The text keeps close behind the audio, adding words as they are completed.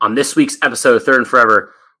On this week's episode of Third and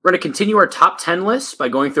Forever, we're going to continue our top 10 list by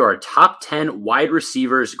going through our top 10 wide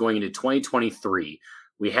receivers going into 2023.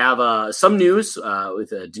 We have some news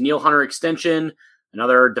with a Danielle Hunter extension,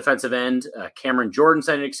 another defensive end, Cameron Jordan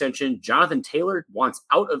signed an extension. Jonathon Taylor wants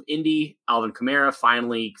out of Indy. Alvin Kamara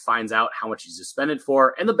finally finds out how much he's suspended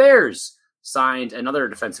for. And the Bears signed another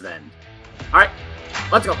defensive end. All right,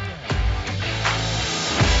 let's go.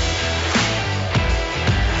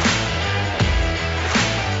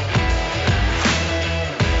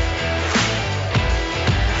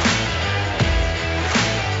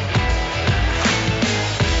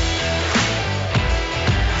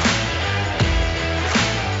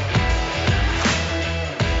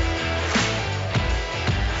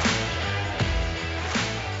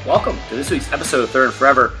 Welcome to this week's episode of Third and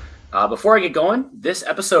Forever. Before I get going, this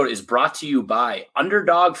episode is brought to you by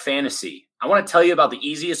Underdog Fantasy. I want to tell you about the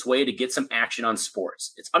easiest way to get some action on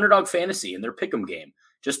sports. It's Underdog Fantasy and their pick'em game.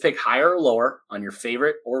 Just pick higher or lower on your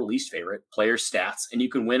favorite or least favorite player's stats, and you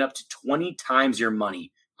can win up to 20 times your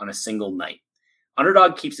money on a single night.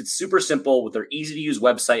 Underdog keeps it super simple with their easy-to-use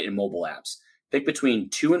website and mobile apps. Pick between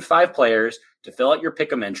 2 and 5 players to fill out your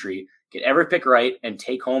pick'em entry. Get every pick right and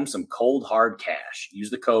take home some cold, hard cash. Use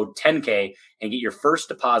the code 10K and get your first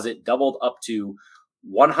deposit doubled up to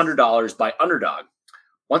 $100 by Underdog.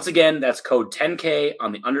 Once again, that's code 10K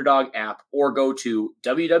on the Underdog app or go to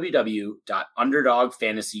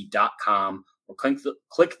www.underdogfantasy.com or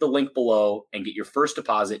click the link below and get your first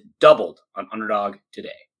deposit doubled on Underdog today.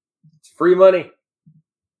 It's free money.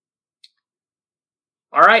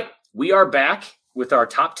 All right, we are back with our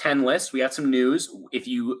top 10 list. We got some news. If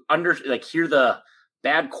you hear the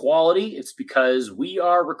bad quality, it's because we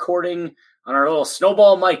are recording on our little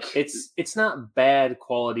snowball mic. It's not bad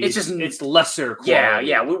quality. It's lesser quality.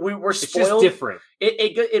 Yeah. We're spoiled. It's just different.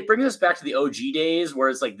 It brings us back to the OG days where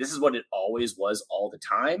it's like this is what it always was all the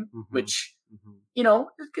time, which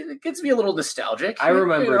it gets me a little nostalgic. I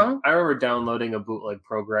remember downloading a bootleg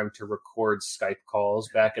program to record Skype calls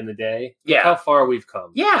back in the day. Yeah. Look how far we've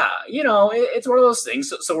come. Yeah, it's one of those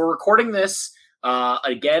things. So we're recording this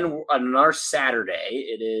again on our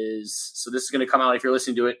Saturday. This is going to come out if you're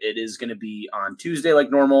listening to it. It is going to be on Tuesday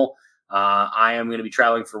like normal. I am going to be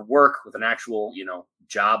traveling for work with an actual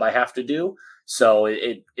job I have to do. So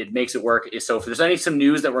it makes it work. So if there's some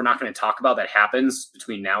news that we're not going to talk about that happens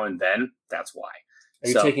between now and then, that's why. Are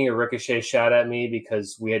you taking a ricochet shot at me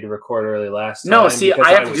because we had to record early last time? No, see,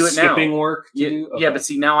 I have to do it now. Skipping work to do? Okay. Yeah, but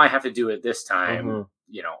see, now I have to do it this time,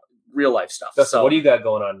 real life stuff. So what do you got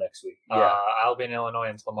going on next week? Yeah. I'll be in Illinois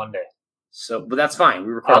until Monday. So, but that's fine.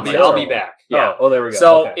 We record. I'll be back. Yeah. Oh, there we go.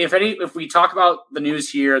 So okay. if we talk about the news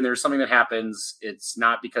here and there's something that happens, it's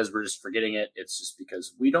not because we're just forgetting it. It's just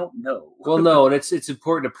because we don't know. Well, no, and it's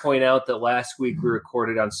important to point out that last week we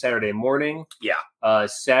recorded on Saturday morning. Yeah.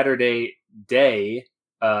 Saturday day.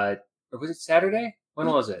 Or was it Saturday? When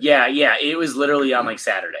was it? Yeah. It was literally on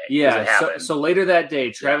Saturday. Yeah. So later that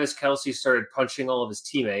day, Travis Kelce started punching all of his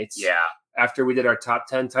teammates. Yeah. After we did our top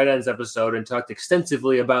 10 tight ends episode and talked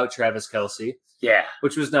extensively about Travis Kelce. Yeah.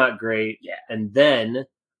 Which was not great. Yeah. And then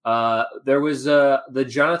there was the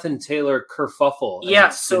Jonathon Taylor kerfuffle. Yeah.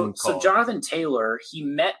 So Jonathon Taylor, he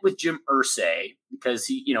met with Jim Irsay because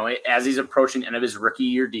he, as he's approaching the end of his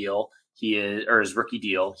rookie deal, he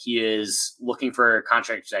is looking for a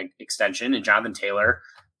contract extension. And Jonathon Taylor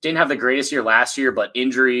didn't have the greatest year last year, but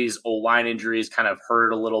injuries, O-line injuries kind of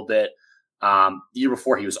hurt a little bit. The year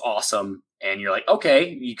before he was awesome, and you're like, okay,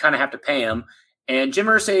 you kind of have to pay him. And Jim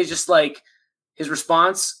Irsay is just like, his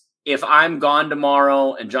response, if I'm gone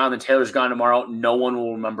tomorrow and Jonathon Taylor's gone tomorrow, no one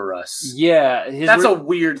will remember us. Yeah. That's a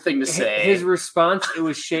weird thing to say. His response, it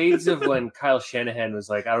was shades of when Kyle Shanahan was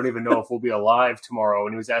like, I don't even know if we'll be alive tomorrow.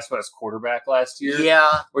 And he was asked about his quarterback last year.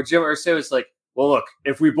 Yeah. Where Jim Irsay was like, well, look,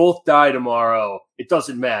 if we both die tomorrow, it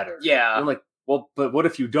doesn't matter. Yeah. And I'm like, well, but what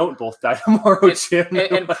if you don't both die tomorrow, Jim?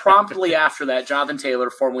 And promptly after that, Jonathon Taylor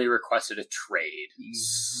formally requested a trade.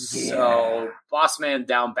 Yeah. So, boss man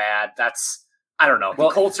down bad. I don't know. The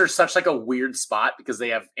Colts are such a weird spot because they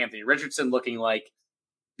have Anthony Richardson looking like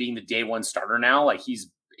being the day one starter now. Like he's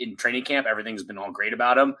in training camp. Everything's been all great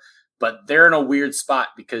about him. But they're in a weird spot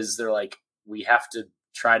because they're like, we have to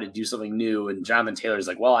try to do something new, and Jonathon Taylor's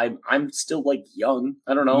like, well, I'm still young.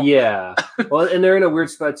 I don't know. Yeah. Well, and they're in a weird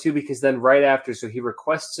spot too because then right after, so he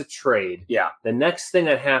requests a trade. Yeah. The next thing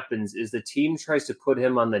that happens is the team tries to put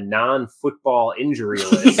him on the non-football injury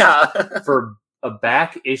list for a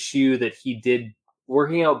back issue that he did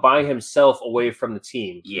working out by himself away from the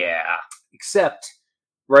team. Yeah. Except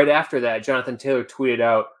right after that, Jonathon Taylor tweeted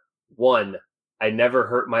out, 1, I never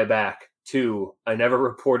hurt my back. 2, I never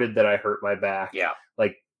reported that I hurt my back. Yeah.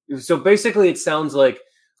 So basically it sounds like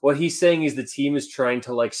what he's saying is the team is trying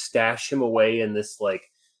to like stash him away in this like,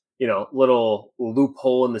 little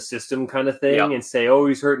loophole in the system kind of thing and say, oh,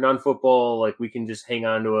 he's hurt non-football. Like we can just hang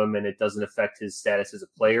on to him and it doesn't affect his status as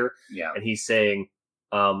a player. Yeah. And he's saying,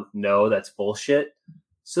 no, that's bullshit.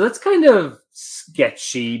 So that's kind of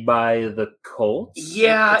sketchy by the Colts.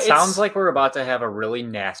 Yeah. It sounds like we're about to have a really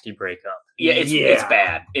nasty breakup. Yeah, it's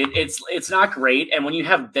bad. It's not great. And when you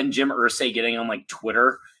have then Jim Irsay getting on like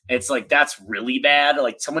Twitter, it's like that's really bad.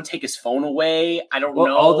 Like someone take his phone away. I don't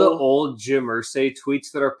know. All the old Jim Irsay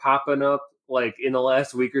tweets that are popping up like in the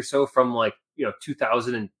last week or so from like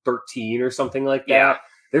 2013 or something like that. Yeah.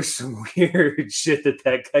 There's some weird shit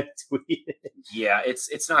that guy tweeted. Yeah,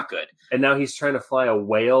 it's not good. And now he's trying to fly a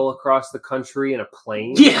whale across the country in a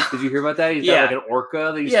plane. Yeah. Did you hear about that? He's got like an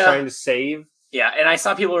orca that he's trying to save. Yeah, and I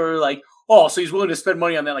saw people who were like, oh, so he's willing to spend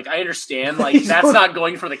money on that. Like, I understand, like, that's not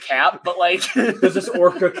going for the cap, but like... Does this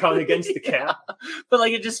orca count against the cap? But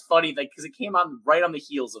like, it's just funny, like, because it came on right on the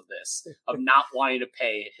heels of this, of not wanting to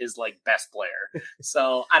pay his, like, best player.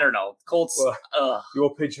 So, I don't know. Colts... you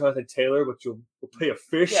won't pay Jonathon Taylor, but you'll pay a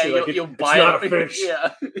fish? Yeah, you'll buy not a fish.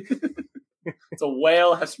 Yeah. It's a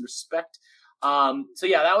whale, has some respect. So,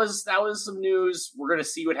 yeah, that was some news. We're going to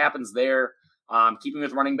see what happens there. Keeping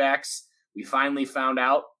with running backs, we finally found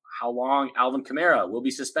out how long Alvin Kamara will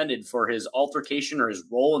be suspended for his altercation or his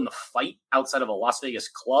role in the fight outside of a Las Vegas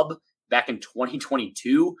club back in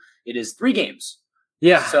 2022. It is 3 games.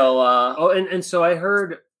 Yeah. So, and so I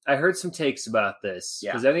heard some takes about this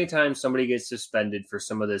because anytime somebody gets suspended for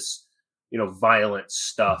some of this, violent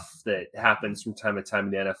stuff that happens from time to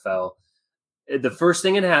time in the NFL, the first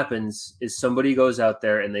thing that happens is somebody goes out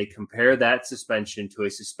there and they compare that suspension to a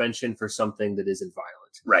suspension for something that isn't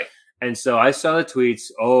violent. Right. And so I saw the tweets.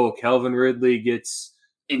 Oh, Calvin Ridley gets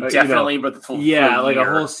indefinitely, but the full like a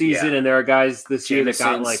whole season. And there are guys this year that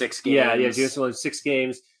got like 6 games. Jameson 6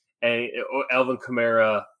 games, and Alvin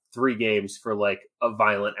Kamara 3 games for like a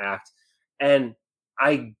violent act. And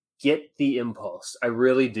I get the impulse, I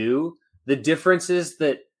really do. The difference is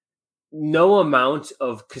that no amount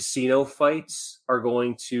of casino fights are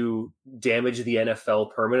going to damage the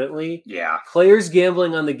NFL permanently. Yeah, players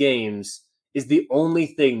gambling on the games is the only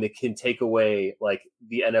thing that can take away like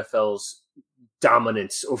the NFL's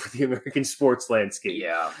dominance over the American sports landscape.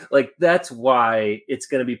 Yeah. Like that's why it's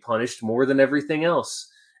going to be punished more than everything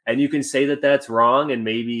else. And you can say that that's wrong. And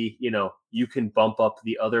maybe, you can bump up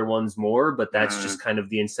the other ones more, but that's just kind of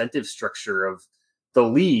the incentive structure of the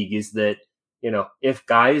league is that, if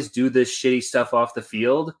guys do this shitty stuff off the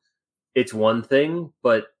field, it's one thing,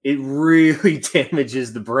 but it really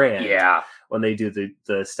damages the brand. Yeah. When they do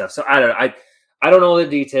the stuff. So I don't know the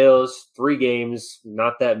details. 3 games,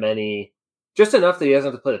 not that many. Just enough that he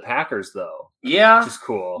doesn't have to play the Packers though. Yeah. Which is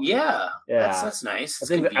cool. Yeah. That's nice. I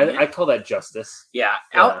think I call that justice. Yeah.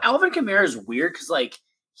 Alvin Kamara is weird because like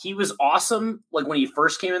he was awesome like when he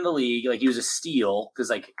first came in the league. Like he was a steal because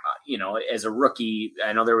like as a rookie,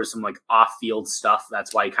 I know there was some like off-field stuff.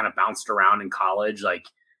 That's why he kind of bounced around in college. Like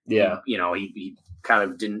he kind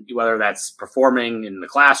of didn't, whether that's performing in the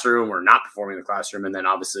classroom or not performing in the classroom. And then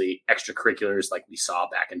obviously extracurriculars like we saw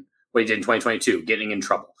back in what he did in 2022, getting in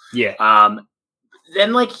trouble. Yeah.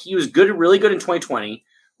 Then like he was good, really good in 2020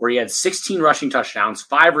 where he had 16 rushing touchdowns,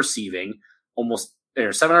 5 receiving, almost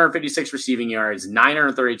 756 receiving yards,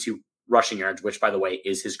 932 rushing yards, which by the way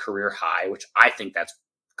is his career high, which I think that's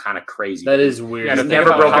kind of crazy. That is weird. Yeah, He's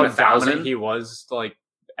never broken 1,000. He was like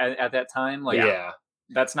at that time. Like,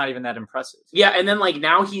 that's not even that impressive. Yeah, and then like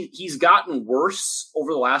now he's gotten worse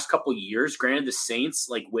over the last couple of years. Granted, the Saints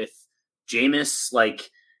like with Jameis like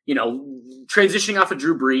transitioning off of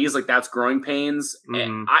Drew Brees like that's growing pains.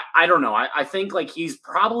 And I don't know. I think like he's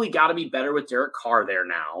probably got to be better with Derek Carr there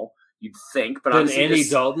now. You'd think, but Andy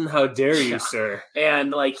Dalton, how dare you, sir? And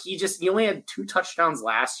like he only had 2 touchdowns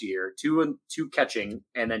last year, 2 catching,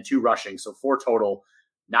 and then 2 rushing, so 4 total.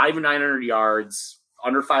 Not even 900 yards,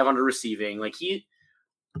 under 500 receiving. Like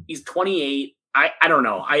he's 28. I don't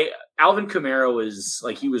know. Alvin Kamara was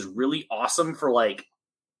like he was really awesome for like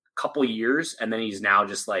a couple years, and then he's now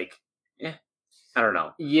just like, I don't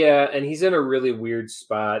know. Yeah, and he's in a really weird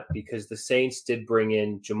spot because the Saints did bring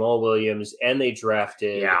in Jamal Williams, and they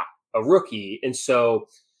drafted a rookie, and so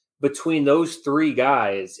between those 3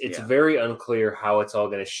 guys, it's very unclear how it's all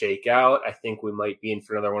going to shake out. I think we might be in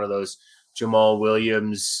for another one of those Jamal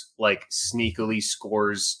Williams like sneakily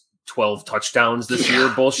scores 12 touchdowns this year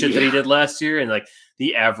bullshit that he did last year, and like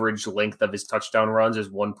the average length of his touchdown runs is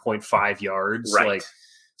 1.5 yards, like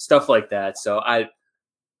stuff like that. So I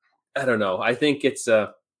don't know. I think it's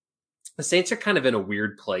The Saints are kind of in a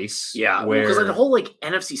weird place. Yeah, because the whole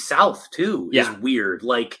NFC South too is weird.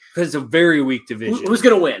 Because it's a very weak division. Who's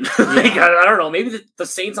going to win? I don't know. Maybe the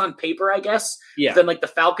Saints on paper, I guess. Yeah. Then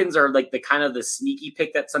the Falcons are the kind of the sneaky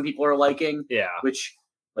pick that some people are liking. Yeah. Which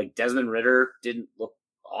Desmond Ridder didn't look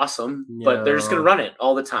awesome, but they're just going to run it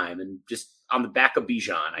all the time and just on the back of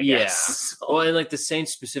Bijan, I guess. So. Well, and the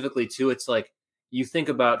Saints specifically too, it's you think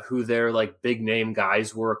about who their big name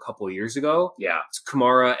guys were a couple of years ago. Yeah. It's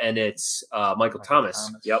Kamara and it's Michael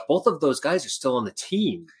Thomas. Yep. Both of those guys are still on the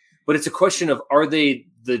team. But it's a question of, are they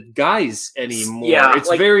the guys anymore? Yeah.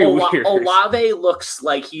 It's very weird. Olave looks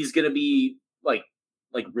like he's going to be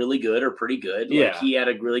really good or pretty good. He had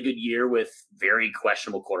a really good year with very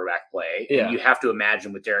questionable quarterback play. Yeah. And you have to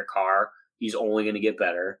imagine with Derek Carr, he's only going to get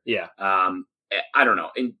better. Yeah. I don't know.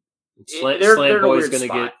 And Slant Boy's going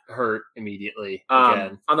to get hurt immediately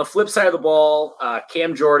again. On the flip side of the ball,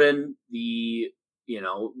 Cam Jordan, the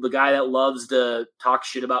guy that loves to talk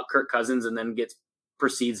shit about Kirk Cousins and then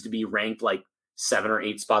proceeds to be ranked 7 or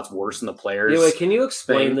 8 spots worse than the players. Anyway, can you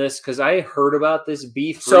explain this? Because I heard about this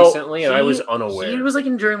beef recently and I was unaware. He was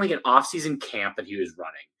during an off-season camp that he was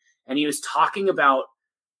running, and he was talking about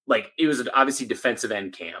it was obviously defensive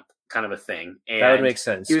end camp kind of a thing. And that would make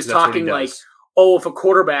sense. He was talking if a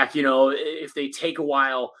quarterback, if they take a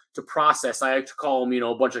while to process, I like to call them,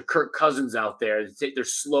 a bunch of Kirk Cousins out there. They're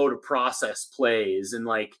slow to process plays. And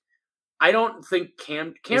I don't think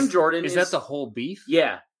Cam Jordan is that the whole beef?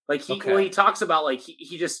 Yeah. He talks about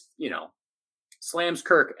he just, slams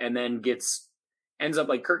Kirk and then ends up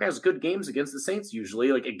Kirk has good games against the Saints usually,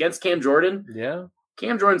 against Cam Jordan. Yeah.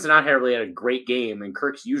 Cam Jordan's not really had a great game, and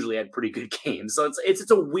Kirk's usually had pretty good games. So it's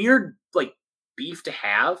a weird beef to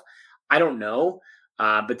have. I don't know.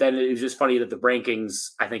 But then it was just funny that the rankings,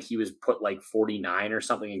 I think he was put 49 or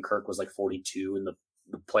something, and Kirk was 42 in the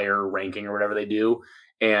player ranking or whatever they do.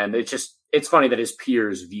 And it's funny that his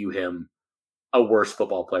peers view him a worse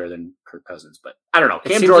football player than Kirk Cousins. But I don't know.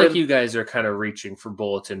 Cam Jordan, you guys are kind of reaching for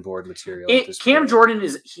bulletin board material. Cam Jordan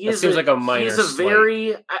seems like a minor. He's a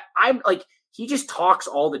very. I'm he just talks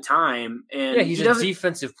all the time, and he's a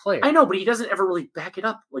defensive player. I know, but he doesn't ever really back it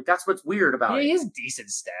up. That's what's weird about it. He has decent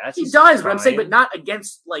stats. He does, but I'm saying, but not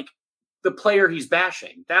against the player he's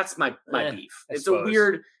bashing. That's my beef. It's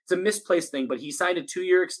a misplaced thing. But he signed a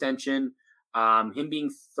 2-year extension. Him being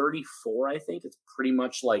 34, I think it's pretty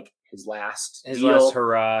much his last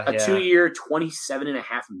hurrah. A 2-year,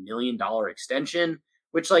 $27.5 million extension,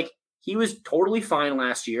 which he was totally fine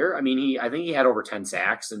last year. I mean, I think he had over 10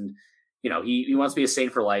 sacks, and he wants to be a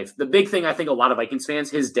Saint for life. The big thing, I think a lot of Vikings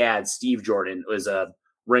fans, his dad, Steve Jordan, was a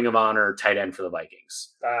Ring of Honor tight end for the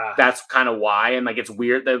Vikings. That's kind of why. And it's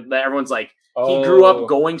weird that everyone's he grew up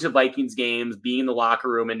going to Vikings games, being in the locker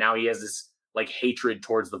room, and now he has this hatred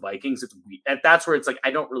towards the Vikings. It's weird. That's where it's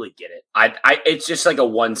I don't really get it. It's just a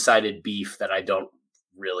one-sided beef that I don't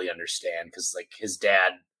really understand, because his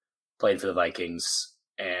dad played for the Vikings,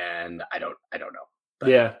 and I don't know.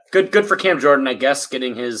 But good for Cam Jordan, I guess,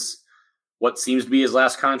 getting what seems to be his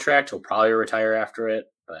last contract. He'll probably retire after it,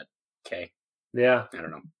 but okay. Yeah. I don't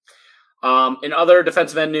know. In other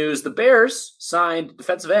defensive end news, the Bears signed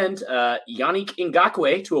defensive end Yannick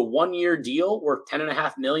Ngakoue to a 1-year deal worth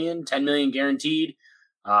 $10.5 million, $10 million guaranteed.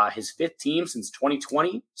 His 5th team since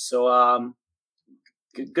 2020. So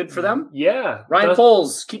good for them. Yeah. Ryan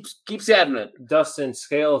Poles keeps adding it. Dustin,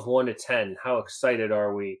 scale of 1 to 10. How excited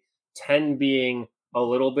are we? 10 being a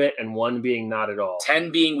little bit, and 1 being not at all.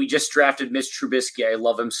 10 being we just drafted Mitch Trubisky. I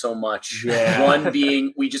love him so much. Yeah. 1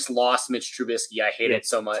 being we just lost Mitch Trubisky. I hate it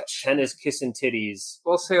so much. 10 is kissing titties.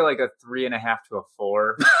 We'll say a 3.5 to a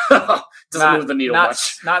 4. Doesn't move the needle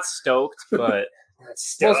much. Not stoked, but we'll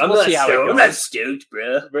see how it goes. I'm not stoked,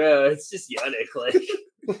 bro. Bro, it's just Yannick.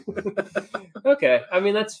 Okay, I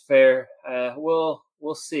mean that's fair. We'll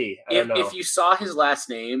see. I don't know. If you saw his last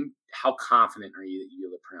name, how confident are you that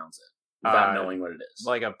you'll pronounce it? Without knowing what it is.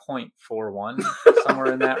 A 0.41,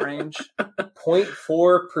 somewhere in that range.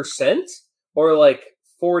 0.4% or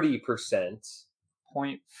 40%?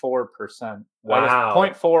 0.4%. Wow.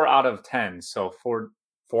 0.4 out of 10, so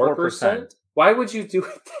 4%. Why would you do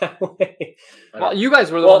it that way? Well, you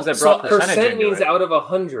guys were the ones that brought percentage into it. Percent means out of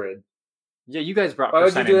 100. Yeah, you guys brought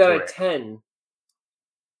percent into it. Why would you do that at 10?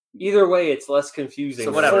 Either way, it's less confusing.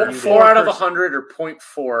 So whatever. 4 out of 100 or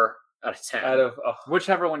 0.4 out of 10. Out of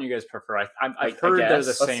whichever one you guys prefer. I've heard they're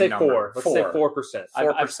the same number. Let's say 4%.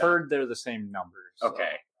 I've heard they're the same numbers. So.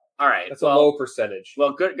 Okay. All right. That's a low percentage.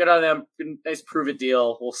 Well, good on them. Nice prove it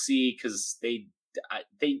deal. We'll see, because they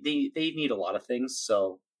need a lot of things.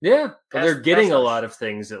 So Yeah, but they're getting a lot of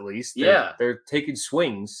things at least. They're taking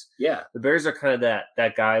swings. Yeah, the Bears are kind of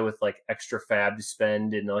that guy with like extra fab to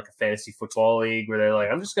spend in like a fantasy football league where they're like,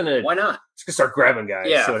 I'm just gonna why not? Just gonna start grabbing guys.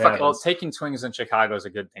 Yeah, well, taking swings in Chicago is a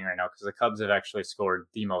good thing right now because the Cubs have actually scored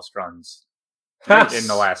the most runs in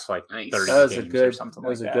the last 30 games or something. That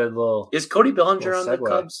was a good little. Is Cody Bellinger on the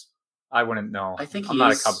Cubs? I wouldn't know. I think I'm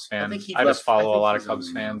not a Cubs fan. I just follow a lot of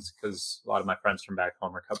Cubs fans because a lot of my friends from back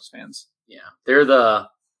home are Cubs fans. Yeah, they're the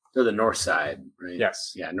north side, right?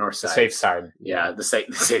 Yes. Yeah, north side. The safe side. Yeah, the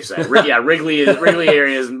safe side. Yeah, Wrigley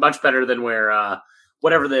area is much better than where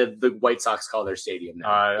whatever the White Sox call their stadium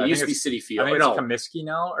now. It used to be Citi Field. I think it's Comiskey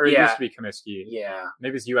now, or it used to be Comiskey. Yeah.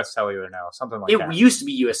 Maybe it's U.S. Cellular now, something like that. It used to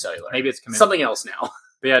be U.S. Cellular. Maybe it's Comiskey. Something else now.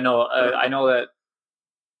 But yeah, no, I know that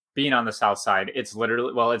being on the south side, it's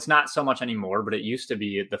literally, well, it's not so much anymore, but it used to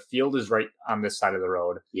be the field is right on this side of the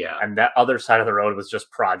road. Yeah. And that other side of the road was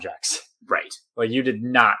just projects. Right. Like you did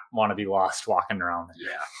not want to be lost walking around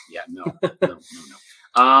there. Yeah. No.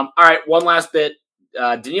 All right. One last bit.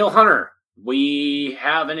 Danielle Hunter. We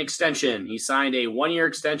have an extension. He signed a 1-year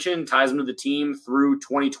extension, ties him to the team through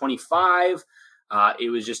 2025. It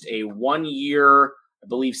was just a 1-year, I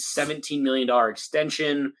believe, $17 million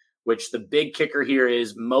extension, which the big kicker here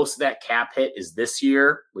is most of that cap hit is this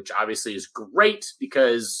year, which obviously is great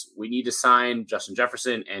because we need to sign Justin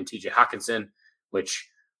Jefferson and TJ Hawkinson, which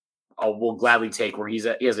we'll gladly take, where he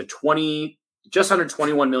has a just under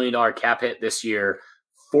 $21 million cap hit this year,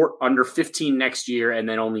 under 15 next year, and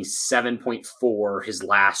then only 7.4 his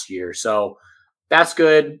last year. So that's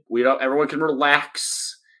good. Everyone can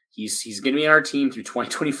relax. He's going to be on our team through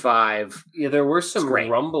 2025. Yeah, there were some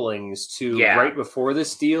rumblings too right before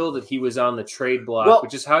this deal that he was on the trade block,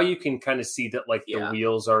 which is how you can kind of see that the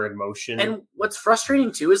wheels are in motion. And what's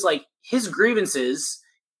frustrating too is his grievances.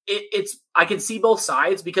 I can see both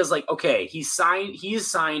sides because he has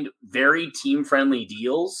signed very team friendly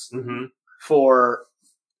deals for.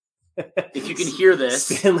 If you can hear this,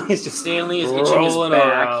 Stanley is itching his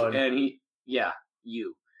back, around. And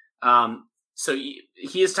so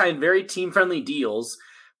he has signed very team-friendly deals,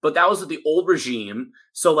 but that was with the old regime.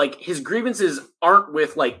 So, his grievances aren't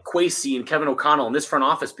with, Kwesi and Kevin O'Connell in this front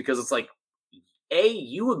office because it's A,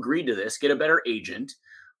 you agreed to this, get a better agent,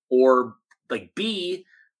 or, B,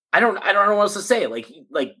 I don't know what else to say.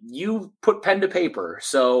 You put pen to paper.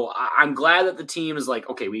 So I'm glad that the team is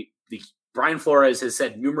okay, Brian Flores has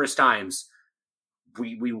said numerous times,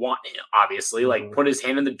 we want, obviously, put his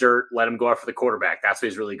hand in the dirt, let him go after the quarterback. That's what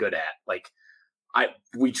he's really good at.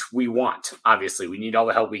 We want, obviously, we need all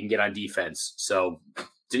the help we can get on defense. So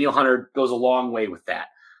Danielle Hunter goes a long way with that.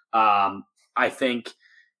 I think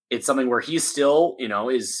it's something where he's still,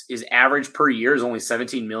 his average per year is only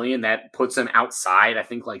 17 million. That puts him outside, I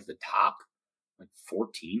think, the top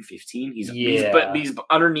 14, 15. He's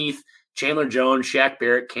underneath Chandler Jones, Shaq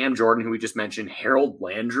Barrett, Cam Jordan, who we just mentioned, Harold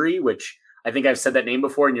Landry, which I think I've said that name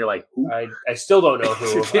before, and you're like, who? I still don't know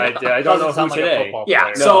who. I don't know who today.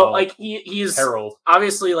 Yeah, so he's Harold.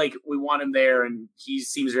 Obviously, we want him there, and he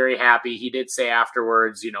seems very happy. He did say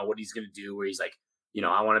afterwards, what he's going to do, where he's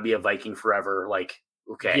I want to be a Viking forever.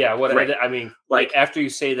 Okay, yeah. What right. I mean, after you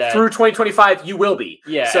say that through 2025, you will be.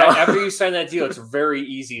 Yeah. So after you sign that deal, it's very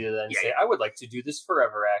easy to then say, I would like to do this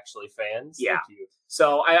forever. Actually, fans. Yeah. Thank you.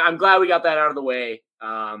 So I'm glad we got that out of the way.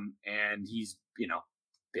 And he's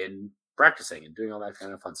been practicing and doing all that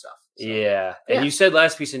kind of fun stuff. So, yeah. And you said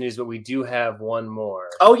last piece of news, but we do have one more.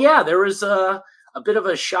 Oh yeah, there was a bit of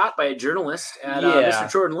a shot by a journalist at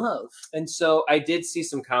Mr. Jordan Love. And so I did see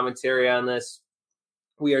some commentary on this.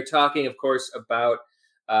 We are talking, of course, about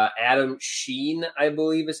Adam Sheen, I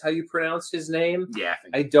believe is how you pronounce his name. Yeah.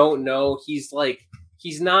 I don't know. He's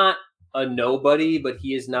not a nobody, but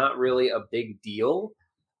he is not really a big deal.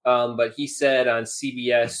 But he said on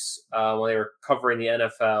CBS when they were covering the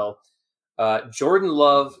NFL, Jordan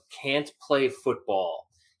Love can't play football.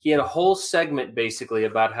 He had a whole segment basically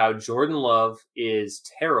about how Jordan Love is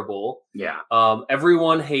terrible. Yeah.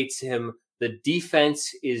 Everyone hates him. The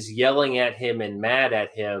defense is yelling at him and mad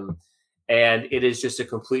at him. And it is just a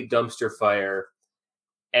complete dumpster fire.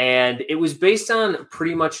 And it was based on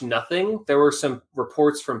pretty much nothing. There were some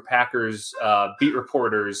reports from Packers beat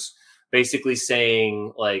reporters basically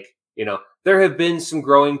saying, there have been some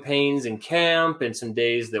growing pains in camp and some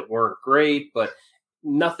days that weren't great, but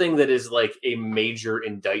nothing that is a major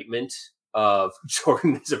indictment of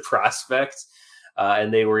Jordan as a prospect.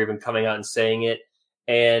 And they were even coming out and saying it.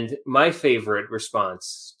 And my favorite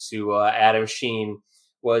response to Adam Sheen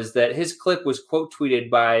was that his clip was quote tweeted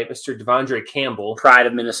by Mr. Devondre Campbell, pride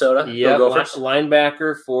of Minnesota,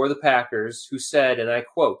 linebacker for the Packers, who said, and I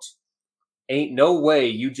quote, ain't no way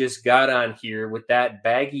you just got on here with that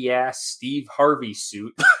baggy-ass Steve Harvey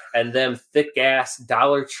suit and them thick-ass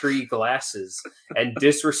Dollar Tree glasses and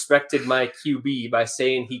disrespected my QB by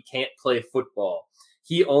saying he can't play football.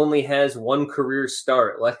 He only has one career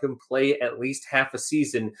start. Let him play at least half a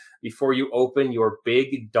season before you open your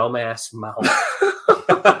big dumbass mouth.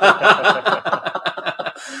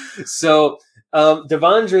 So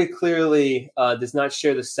Devondre clearly does not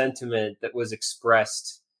share the sentiment that was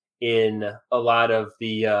expressed in a lot of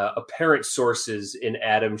the apparent sources in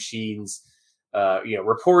Adam Sheen's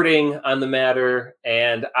reporting on the matter.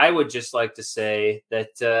 And I would just like to say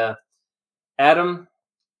that Adam,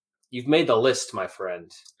 you've made the list, my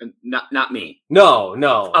friend. Not me. No,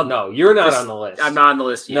 you're not on the list. I'm not on the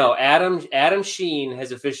list yet. No, Adam Sheen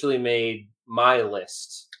has officially made my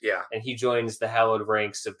list. Yeah. And he joins the hallowed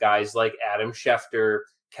ranks of guys like Adam Schefter,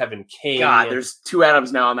 Kevin King. God, there's 2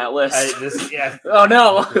 Adams now on that list. Oh,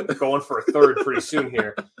 no. Going for a third pretty soon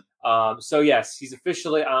here. So, yes, he's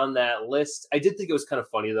officially on that list. I did think it was kind of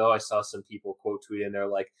funny, though. I saw some people quote tweet in there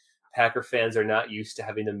like, Packer fans are not used to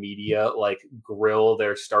having the media like grill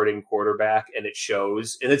their starting quarterback, and it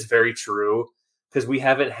shows. And it's very true because we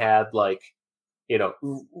haven't had like,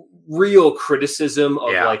 real criticism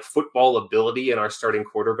of like football ability in our starting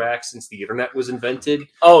quarterback since the internet was invented.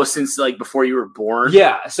 Oh, since like before you were born.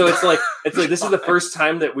 Yeah. So it's like this is the first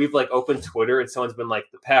time that we've like opened Twitter and someone's been like,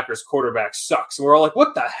 the Packers quarterback sucks. And we're all like,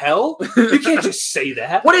 what the hell? You can't just say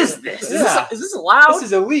that. What is this? Is this allowed? This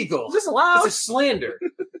is illegal. Is this allowed? This is slander.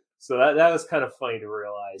 So that was kind of funny to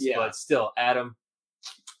realize. Yeah. But still, Adam,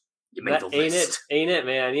 you made the list. Ain't it,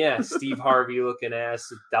 man? Yeah. Steve Harvey looking ass,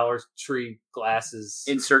 Dollar Tree glasses.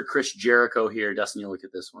 Insert Chris Jericho here. Dustin, you look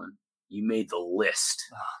at this one. You made the list.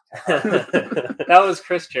 That was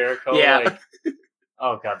Chris Jericho. Yeah.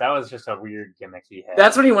 Oh god, that was just a weird gimmick he had.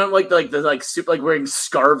 That's when he went the super wearing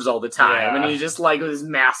scarves all the time, and he just with his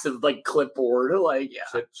massive clipboard.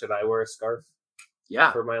 Should I wear a scarf?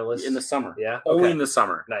 Yeah, for my list in the summer. Yeah, only in the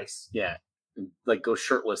summer. Nice. Yeah, and, go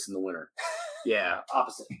shirtless in the winter. Yeah,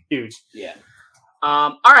 opposite. Huge. Yeah.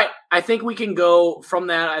 All right, I think we can go from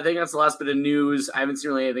that. I think that's the last bit of news. I haven't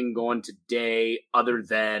seen really anything going today other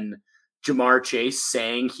than Jamar Chase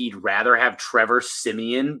saying he'd rather have Trevor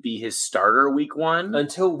Siemian be his starter week 1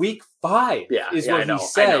 until week 5. Yeah, is what he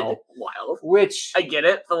said. I know. Wild. Which I get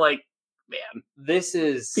it, but man, this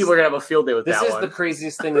is people are gonna have a field day with this that is one. The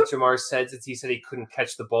craziest thing that Jamar said since he said he couldn't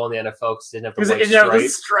catch the ball in the NFL because he didn't have the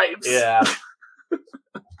stripes. Yeah.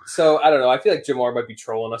 So I don't know. I feel like Jamar might be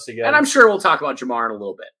trolling us again, and I'm sure we'll talk about Jamar in a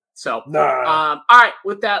little bit. So, all right.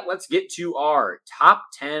 With that, let's get to our top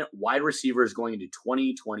 10 wide receivers going into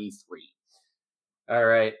 2023. All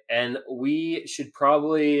right, and we should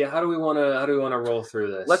probably. How do we want to roll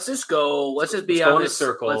through this? Let's just go. Let's just be go on in a this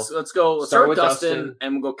circle. Let's go. Let's start with Dustin,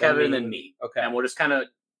 and we'll go Kevin, and then me. Okay, and we'll just kind of.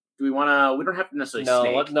 Do we want to? We don't have to necessarily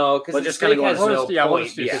snake. No, because we'll just kind of go. We'll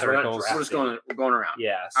just do circles. We're just going around.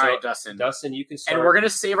 Yeah. So, all right, Dustin. Dustin, you can start. And we're gonna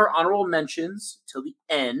save our honorable mentions till the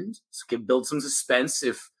end, so we can build some suspense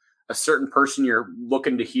if a certain person you're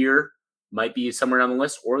looking to hear might be somewhere on the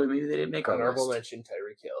list, or maybe they didn't make our honorable list. mention.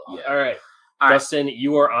 Tyreek Hill. Yeah. All right. Dustin,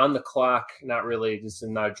 you are on the clock. Not really, this is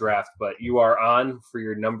not a draft, but you are on for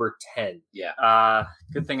your number 10. Yeah.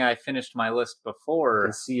 Good thing I finished my list before I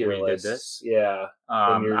can see your list. Did this. Yeah.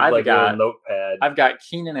 I've got notepad. I've got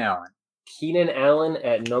Keenan Allen. Keenan Allen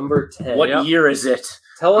at number 10. What year is it?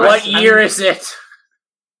 Tell us. What year is it?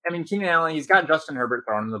 I mean, Keenan Allen, he's got Justin Herbert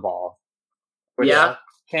throwing him the ball. Which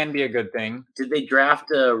can be a good thing. Did they draft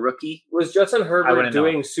a rookie? Was Justin Herbert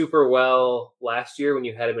doing super well last year when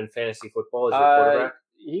you had him in fantasy football as your quarterback?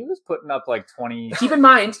 He was putting up 20. Keep in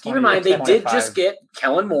mind, they did just get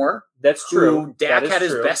Kellen Moore. That's true. Dak had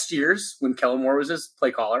his best years when Kellen Moore was his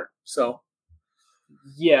play caller. So,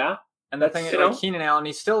 yeah. And the thing is, Keenan Allen,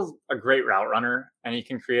 he's still a great route runner, and he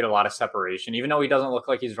can create a lot of separation, even though he doesn't look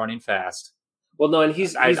like he's running fast. Well, no, and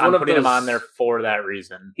I'm putting him on there for that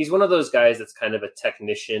reason. He's one of those guys that's kind of a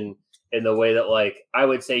technician in the way that, I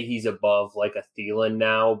would say he's above a Thielen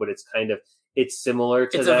now, but it's similar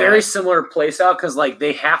to that. It's a very similar play style because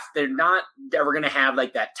they're not ever going to have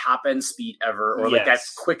that top end speed ever or that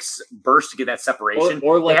quick burst to get that separation.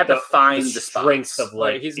 Or they have to find the strengths of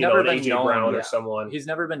he's never been AJ known Brown or someone. He's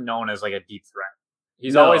never been known as a deep threat.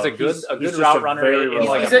 He's always a good route runner.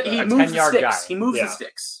 He moves the sticks. Guy. He moves the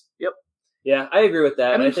sticks. Yep. Yeah, I agree with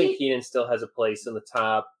that. I think Keenan still has a place in the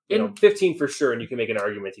top. 15 for sure, and you can make an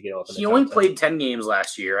argument to get off. He only played 10 games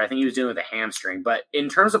last year. I think he was dealing with a hamstring. But in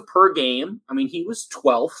terms of per game, I mean, he was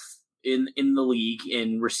 12th in the league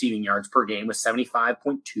in receiving yards per game with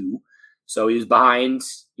 75.2. So he was behind,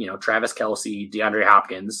 Travis Kelce, DeAndre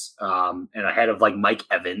Hopkins, and ahead of like Mike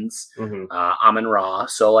Evans, Amon-Ra.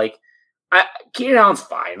 So like, Keenan Allen's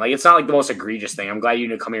fine. Like, it's not like the most egregious thing. I'm glad you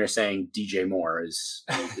didn't come here saying DJ Moore is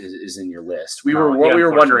in your list. We were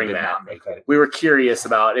wondering that. Okay. We were curious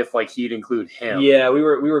about if like he'd include him. Yeah, we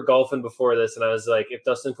were golfing before this, and I was like, if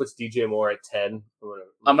Dustin puts DJ Moore at 10,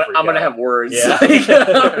 I'm gonna have words. Yeah.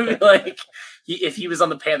 If he was on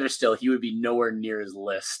the Panthers still, he would be nowhere near his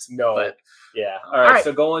list. No. But yeah. All right.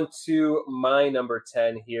 So going to my number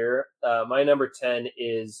 10 here. My number 10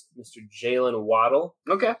 is Mr. Jalen Waddle.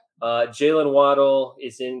 Okay. Jalen Waddle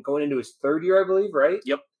is going into his third year, I believe, right?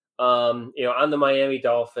 Yep. On the Miami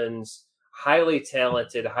Dolphins, highly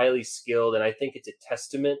talented, highly skilled, and I think it's a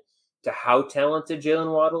testament to how talented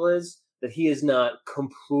Jalen Waddle is that he is not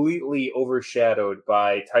completely overshadowed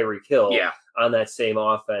by Tyreek Hill on that same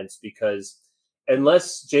offense, because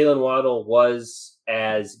unless Jalen Waddle was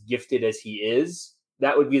as gifted as he is,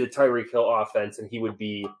 that would be the Tyreek Hill offense, and he would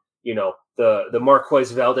be, the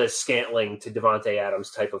Marquez Valdez-Scantling to Devontae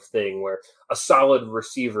Adams type of thing, where a solid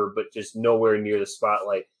receiver, but just nowhere near the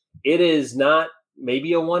spotlight. It is not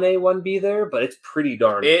maybe a 1A, 1B there, but it's pretty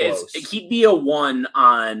darn close. He'd be a 1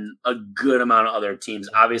 on a good amount of other teams.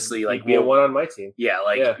 Obviously, like, he'd be a 1 on my team. Yeah,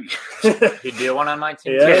 he'd be a 1 on my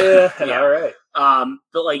team. Yeah. All right.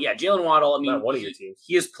 But like, Jalen Waddle, I mean, not one of your teams.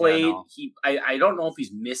 He has played. I don't know if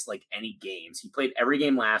he's missed like any games. He played every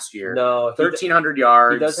game last year. No, 1,300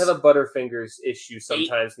 yards. He does have a Butterfingers issue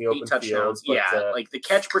sometimes in the open field. But, like the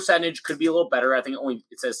catch percentage could be a little better. I think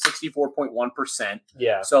it says 64.1%.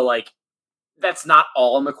 Yeah. So like, that's not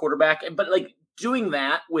all on the quarterback, but like doing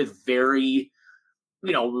that with very,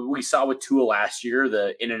 we saw with Tua last year,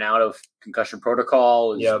 the in and out of concussion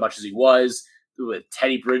protocol as much as he was, with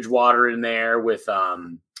Teddy Bridgewater in there, with I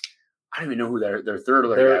don't even know who their third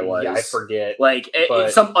other guy was. Yeah, I forget. Like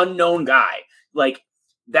it's some unknown guy. Like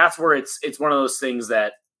that's where it's one of those things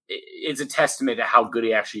that it's a testament to how good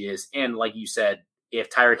he actually is. And like you said,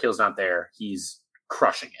 if Tyreek Hill's not there, he's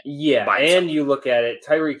crushing it. Yeah, and you look at it,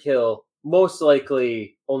 Tyreek Hill most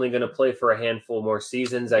likely only going to play for a handful more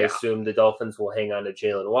seasons. I assume the Dolphins will hang on to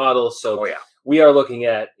Jalen Waddle. So we are looking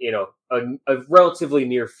at, a relatively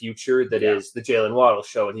near future that is the Jalen Waddle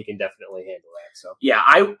show, and he can definitely handle that. So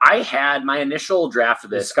I had my initial draft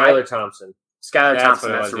of this. Skylar Thompson.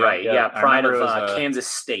 That's right. Yeah, pride of Kansas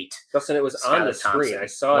State. Justin, it was on the screen. I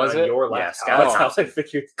saw it on your laptop. Yeah, that's how I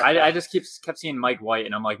figured. I just kept seeing Mike White,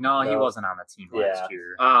 and I'm like, no, he wasn't on the team last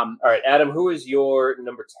year. All right, Adam, who is your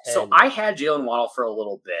number 10? So I had Jalen Waddle for a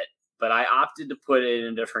little bit, but I opted to put in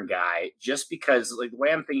a different guy just because, like, the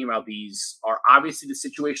way I'm thinking about these are obviously the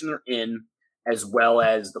situation they're in, as well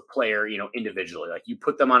as the player, individually. Like, you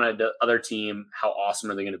put them on another team, how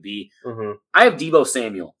awesome are they going to be? Mm-hmm. I have Deebo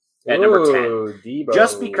Samuel at number 10. Debo.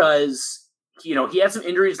 Just because, he had some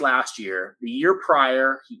injuries last year. The year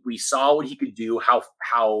prior, we saw what he could do,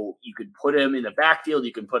 how you could put him in the backfield,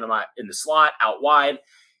 you can put him in the slot, out wide.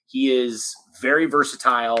 He is very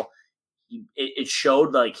versatile. It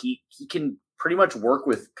showed like he can pretty much work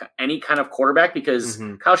with any kind of quarterback because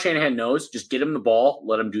Kyle Shanahan knows, just get him the ball,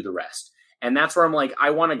 let him do the rest. And that's where I'm like,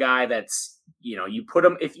 I want a guy that's, you put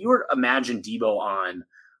him, if you were to imagine Deebo on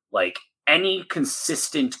like any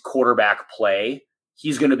consistent quarterback play,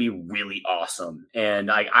 he's going to be really awesome. And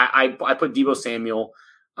I put Deebo Samuel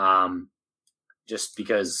just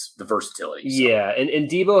because the versatility. So. Yeah, and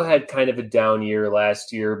Deebo had kind of a down year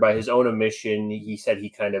last year by his own admission. He said he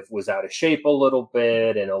kind of was out of shape a little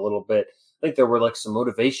bit. I think there were like some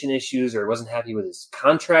motivation issues, or he wasn't happy with his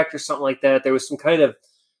contract or something like that. There was some kind of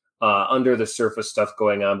under the surface stuff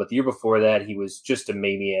going on. But the year before that, he was just a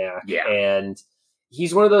maniac. Yeah. And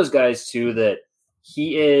he's one of those guys, too, that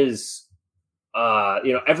he is,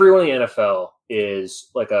 everyone in the NFL is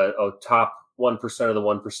like a top 1% of the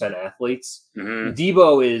 1% athletes. Mm-hmm.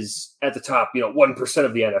 Deebo is at the top, 1%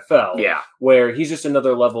 of the NFL. Yeah. Where he's just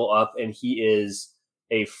another level up, and he is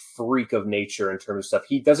a freak of nature in terms of stuff.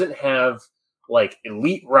 He doesn't have like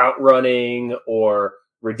elite route running or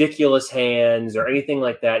ridiculous hands or anything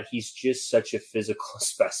like that. He's just such a physical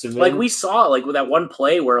specimen. Like we saw, like with that one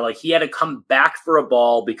play where like he had to come back for a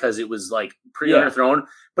ball because it was like pretty underthrown,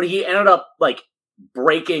 but he ended up like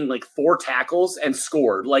breaking like 4 tackles and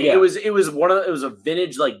scored. Like it was a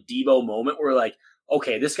vintage like Deebo moment where like,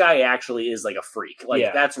 okay, this guy actually is like a freak.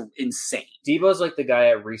 Like that's insane. Deebo's like the guy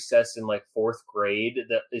at recess in like 4th grade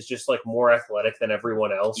that is just like more athletic than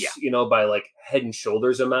everyone else, by like head and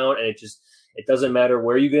shoulders amount. And it doesn't matter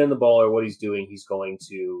where you get in the ball or what he's doing. He's going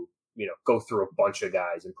to, go through a bunch of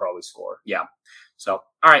guys and probably score. Yeah. So,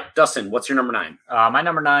 all right, Dustin, what's your number 9? My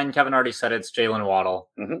number 9, Kevin already said it's Jalen Waddle.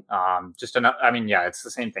 Mm-hmm. It's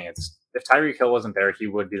the same thing. It's if Tyreek Hill wasn't there, he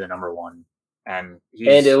would be the number one. And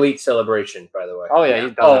elite celebration, by the way. Oh yeah,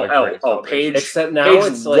 he does have a great Paige. Except now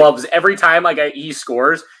Paige it's loves every time he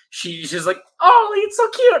scores. She's like, oh, it's so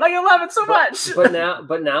cute. I love it so much.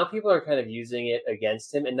 But now people are kind of using it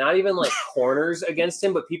against him, and not even like corners against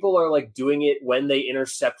him, but people are like doing it when they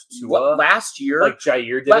intercept Tua. Last year, like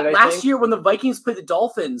Jair did it. Last year when the Vikings played the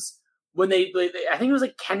Dolphins, when they I think it was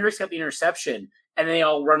like Kendricks got the interception, and they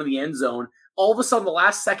all run to the end zone. All of a sudden, the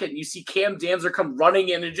last second, you see Cam Dantzler come running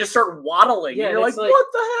in and just start waddling. Yeah, and you're like, what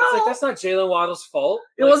the hell? It's like, that's not Jalen Waddle's fault.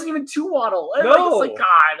 It wasn't even to Waddle. No. It's like,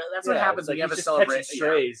 God, that's what happens when you have a celebration.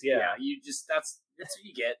 Strays, yeah, you just, that's what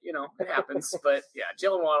you get. It happens. But, yeah,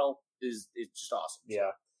 Jalen Waddle is just awesome.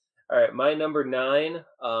 Yeah. All right, my number 9.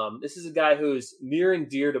 This is a guy who's near and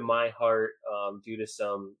dear to my heart due to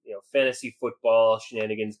some fantasy football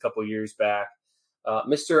shenanigans a couple years back.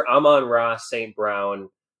 Mr. Amon-Ra St. Brown.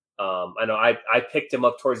 I know I picked him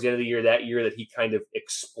up towards the end of the year, that year that he kind of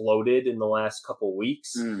exploded in the last couple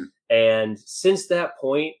weeks. And since that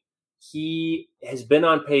point, he has been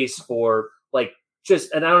on pace for and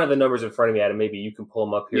I don't have the numbers in front of me, Adam, maybe you can pull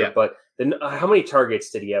them up here, but how many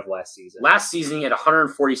targets did he have last season? Last season, he had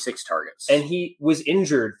 146 targets. And he was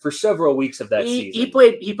injured for several weeks of that season.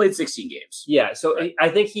 He played 16 games. Yeah, so right. I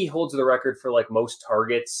think he holds the record for most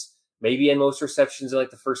targets, maybe in most receptions in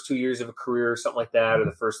the first 2 years of a career or something like that, or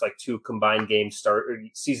the first 2 combined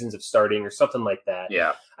seasons of starting or something like that.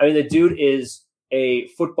 Yeah. I mean, the dude is a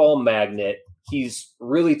football magnet. He's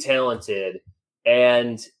really talented.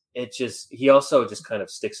 And he also just kind of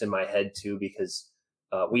sticks in my head too, because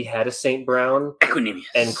we had a St. Brown. Equanimous.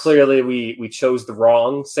 And clearly we chose the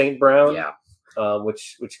wrong St. Brown. Yeah.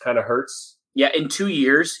 Which kind of hurts. Yeah, in 2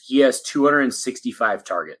 years, he has 265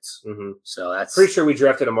 targets. Mm-hmm. So that's pretty sure we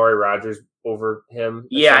drafted Amari Rodgers over him.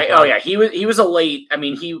 Yeah. Oh, yeah. He was a late. I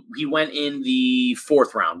mean, he went in the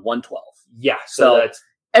 4th round, 112. Yeah. So that's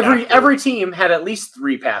every team had at least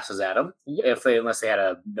 3 passes at him, unless they had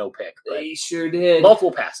a no pick. They sure did.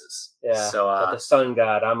 Multiple passes. Yeah. So but the sun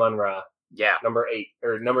god, Amon-Ra. Yeah. Number 8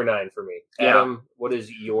 or number 9 for me. Adam, what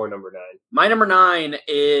is your number 9? My number 9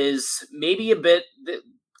 is maybe a bit.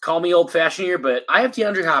 Call me old-fashioned here, but I have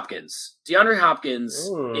DeAndre Hopkins. DeAndre Hopkins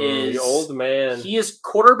is... the old man. He is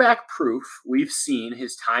quarterback proof. We've seen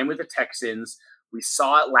his time with the Texans. We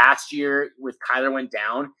saw it last year with Kyler went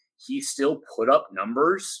down. He still put up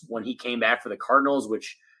numbers when he came back for the Cardinals,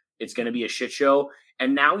 which it's going to be a shit show.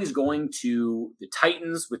 And now he's going to the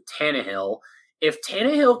Titans with Tannehill. If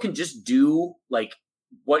Tannehill can just do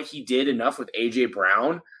what he did enough with A.J.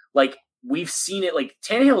 Brown, we've seen it.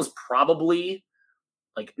 Tannehill is probably...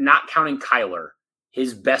 not counting Kyler,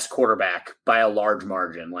 his best quarterback by a large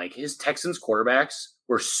margin. His Texans quarterbacks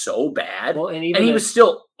were so bad, and he was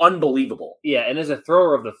still unbelievable. Yeah, and as a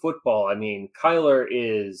thrower of the football, I mean, Kyler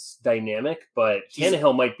is dynamic, but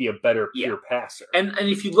Tannehill might be a better pure passer. And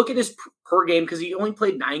if you look at his per game, because he only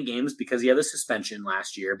played 9 games because he had the suspension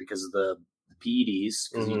last year because of the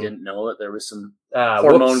PEDs, because he didn't know that there was some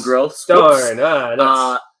hormone growth. Darn,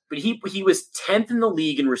 but he was 10th in the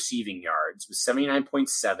league in receiving yards with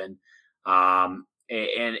 79.7.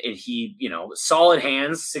 And he, solid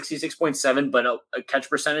hands, 66.7, but a catch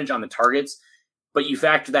percentage on the targets. But you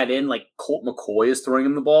factor that in, Colt McCoy is throwing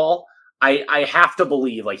him the ball. I have to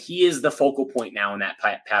believe, he is the focal point now in that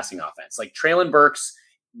passing offense. Traylon Burks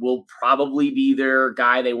will probably be their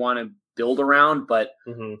guy they want to build around, but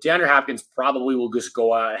DeAndre Hopkins probably will just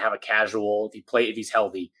go out and have a casual, if he's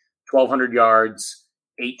healthy, 1,200 yards,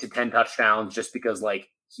 8 to 10 touchdowns, just because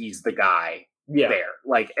he's the guy there.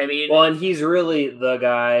 And he's really the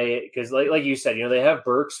guy because like you said, they have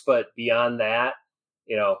Burks, but beyond that,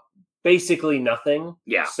 basically nothing.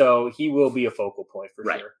 Yeah. So he will be a focal point for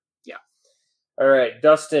sure. Yeah. All right,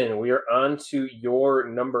 Dustin, we are on to your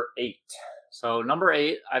number 8. So number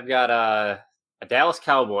 8, I've got a Dallas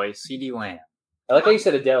Cowboy, CeeDee Lamb. I like how you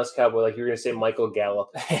said a Dallas Cowboy, like you were going to say Michael Gallup.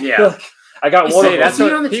 Yeah. I got one of them. That's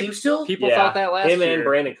on the team still? People thought that last year. Him and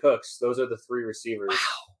Brandon Cooks. Those are the 3 receivers. Wow.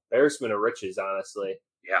 Embarrassment of riches, honestly.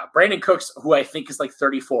 Yeah. Brandon Cooks, who I think is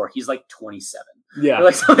 34. He's 27. Yeah.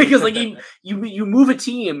 Because you move a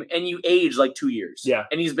team and you age 2 years. Yeah.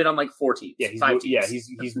 And he's been on 4 teams. Yeah. 5 teams. Yeah.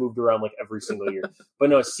 He's moved around every single year. But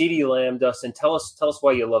no, CeeDee Lamb, Dustin, tell us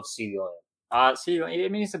why you love CeeDee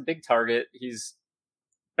Lamb. He's a big target. He's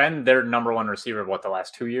been their number 1 receiver, the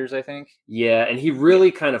last 2 years, I think. Yeah, and he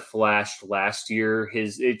really kind of flashed last year.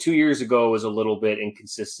 His 2 years ago was a little bit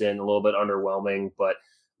inconsistent, a little bit underwhelming, but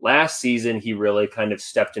last season he really kind of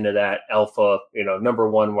stepped into that alpha, number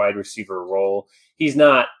 1 wide receiver role. He's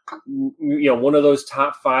not, one of those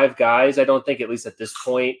top 5 guys, I don't think, at least at this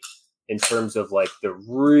point, in terms of like the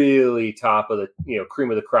really top of the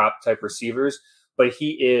cream of the crop type receivers, but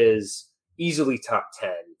he is easily top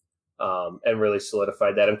 10 and really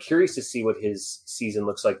solidified that. I'm curious to see what his season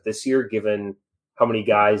looks like this year, given how many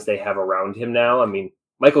guys they have around him now. I mean,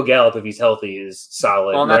 Michael Gallup, if he's healthy, is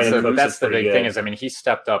solid. Well, that's the big thing is, I mean, he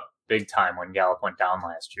stepped up big time when Gallup went down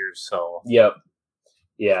last year. So yep.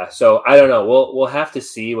 Yeah, so I don't know. We'll have to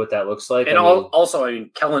see what that looks like. And also,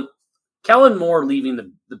 Kellen Moore leaving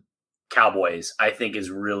the Cowboys, I think,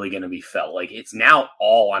 is really going to be felt. Like, it's now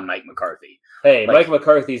all on Mike McCarthy. Hey, Mike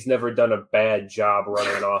McCarthy's never done a bad job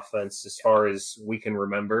running an offense as far as we can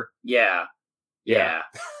remember. Yeah. Yeah.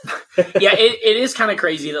 It is kind of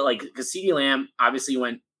crazy that, like, because CeeDee Lamb obviously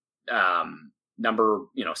went he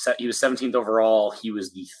was 17th overall. He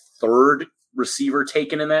was the third receiver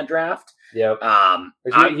taken in that draft. Yep.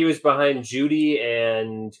 He was behind Judy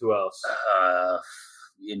and who else?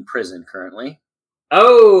 In prison currently.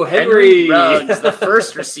 Oh, Henry Ruggs, the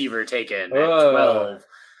first receiver taken at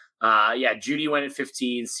 12. Judy went at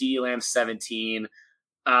 15. CeeDee Lamb 17.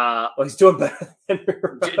 He's doing better than Henry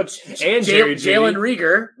Ruggs. And Jalen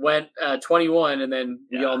Rieger went 21, and then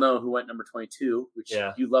we all know who went number 22, which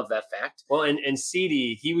you love that fact. Well, and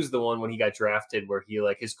CeeDee, he was the one when he got drafted where he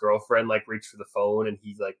his girlfriend reached for the phone and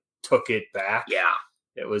he took it back. Yeah.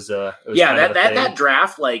 It was that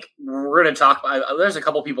draft, we're going to talk about, there's a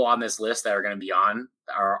couple people on this list that are going to be on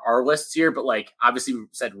our lists here, but obviously we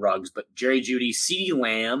said Ruggs, but Jerry Jeudy, CeeDee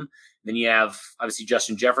Lamb, then you have obviously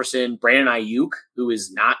Justin Jefferson, Brandon Ayuk, who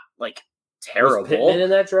is not terrible. Was Pittman in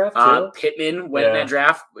that draft too? Pittman went in that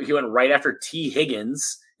draft. He went right after T.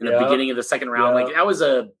 Higgins in the beginning of the second round. That was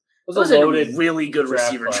a loaded, really good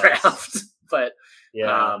receiver draft. But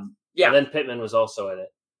and then Pittman was also in it.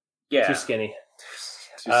 Yeah. Too skinny.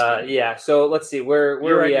 So let's see where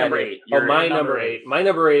are we at? Number 8. My number 8. My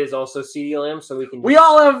number 8 is also CeeDee Lamb, so we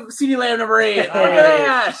all have CeeDee Lamb number 8. Look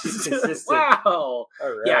at that! Wow. All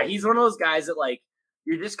right. Yeah, he's one of those guys that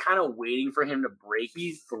you're just kind of waiting for him to break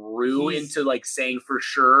through into saying for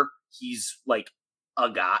sure he's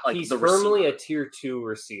a guy. He's firmly a tier 2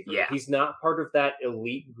 receiver. Yeah. He's not part of that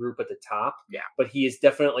elite group at the top. Yeah. But he is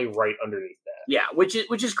definitely right underneath that. Yeah, which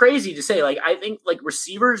is crazy to say. I think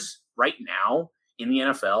receivers right now in the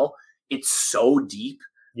NFL, it's so deep.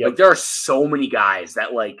 Yep. There are so many guys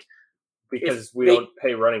that because we don't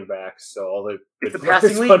pay running backs, so all the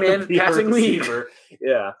passing league.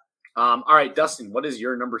 Yeah. All right, Dustin, what is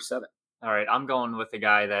your number 7? All right, I'm going with the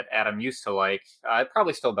guy that Adam used to like. It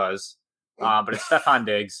probably still does, but it's Stephon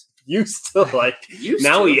Diggs. Used to like.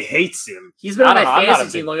 Now he hates him. He's been on my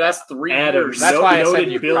fantasy team the last 3 years. That's why I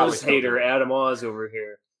said you Bills hater Adam Oz over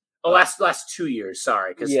here. Oh, last 2 years.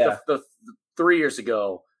 Sorry, because the 3 years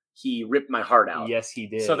ago he ripped my heart out. Yes, he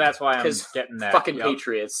did. So that's why I'm getting that. Fucking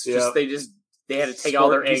Patriots. They had to take all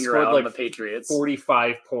their anger out on the Patriots.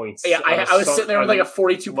 45 points. Yeah, I was sitting there with a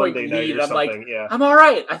 42-point lead. And I'm I'm all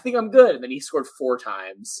right. I think I'm good. And then he scored 4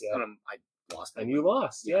 times. Yeah. And I lost. And you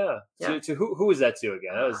lost. Yeah. To who was that to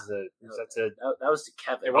again? That was to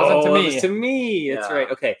Kevin. It wasn't to me. It was to me. Yeah. That's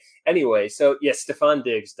right. Okay. Anyway, so Stephon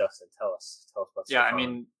Diggs, Dustin, tell us about Stephon. Yeah, I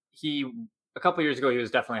mean, a couple years ago he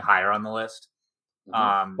was definitely higher on the list.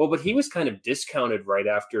 Mm-hmm. But he was kind of discounted right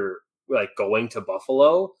after going to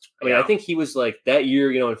Buffalo. I mean, I think he was that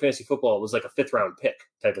year, in fantasy football, it was a 5th round pick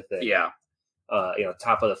type of thing. Yeah.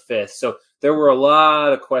 Top of the 5th. So there were a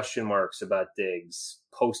lot of question marks about Diggs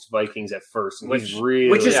post Vikings at first, which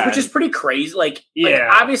is pretty crazy.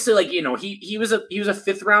 Obviously, he was a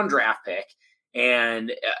 5th round draft pick,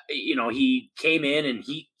 and he came in and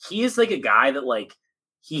he is a guy that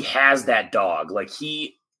he has that dog.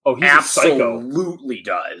 He absolutely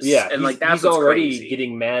does. Yeah, and he's already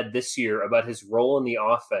getting mad this year about his role in the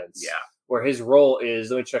offense. Yeah, where his role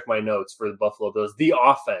is. Let me check my notes for the Buffalo Bills. The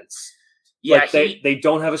offense. Yeah, they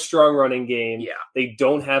don't have a strong running game. Yeah, they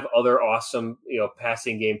don't have other awesome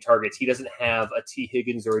passing game targets. He doesn't have a T.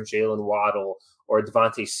 Higgins or a Jalen Waddle or a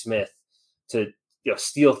Devontae Smith to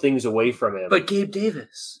steal things away from him. But Gabe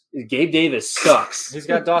Davis sucks. He's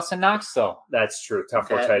got Dawson Knox though. That's true. Top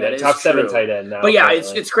 4 tight end, top 7 tight end now. But yeah,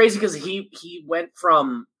 it's crazy because he went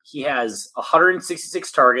from he has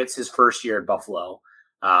 166 targets his first year at Buffalo.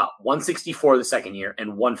 164 the second year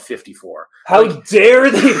and 154. How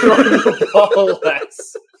dare they run the ball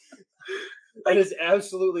less? That is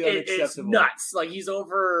absolutely unacceptable. It's nuts. He's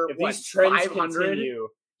over these trends 500. Continue,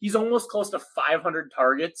 he's almost close to 500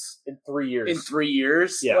 targets in 3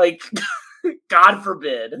 years. Yeah, God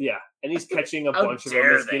forbid. Yeah, and he's catching a bunch of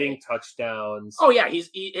them. He's getting touchdowns. Oh yeah,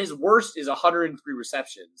 his worst is 103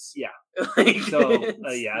 receptions. Yeah. Like,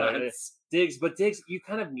 Diggs, you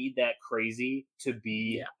kind of need that crazy to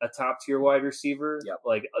be a top tier wide receiver. Yep.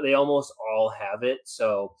 Like they almost all have it.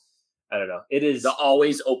 So I don't know. It is the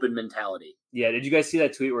always open mentality. Yeah. Did you guys see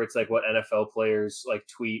that tweet where it's like what NFL players like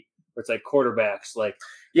tweet? Where it's like quarterbacks like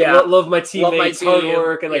love my teammates, hard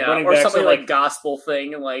work, and like running backs something are like gospel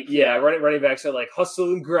thing, and like running backs are like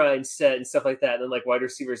hustle and grind set and stuff like that, and then like wide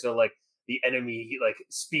receivers are like the enemy. He like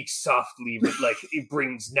speaks softly, but like he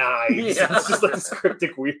brings knives. Yeah. It's just like this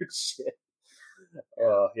cryptic weird shit.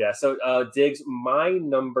 So Diggs, my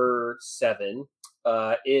number 7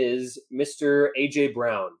 is Mr. AJ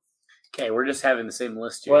Brown. Okay, we're just having the same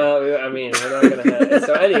list here. Well, I mean, we're not going to have it.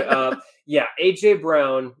 So anyway, AJ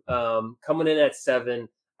Brown coming in at 7.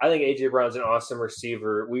 I think AJ Brown's an awesome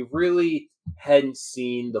receiver. We really hadn't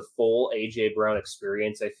seen the full AJ Brown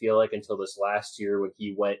experience, I feel like, until this last year when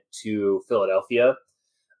he went to Philadelphia.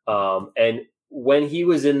 And when he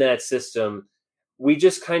was in that system, we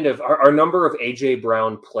just kind of our number of AJ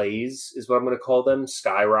Brown plays is what I'm going to call them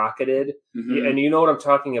skyrocketed. Mm-hmm. And you know what I'm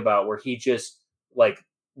talking about, where he just like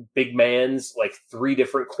big man's like 3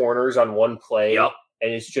 different corners on one play. Yep.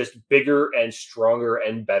 And it's just bigger and stronger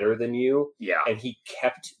and better than you. Yeah. And he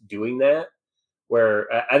kept doing that. Where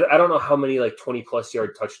I don't know how many like 20+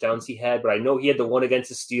 yard touchdowns he had, but I know he had the one against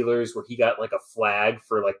the Steelers where he got like a flag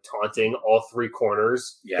for like taunting all 3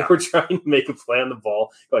 corners. Yeah. They were trying to make a play on the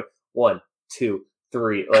ball. Like 1, 2,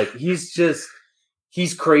 3. Like he's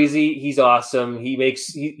crazy. He's awesome.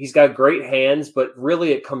 He's got great hands, but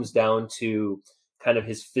really it comes down to kind of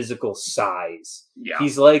his physical size. Yeah.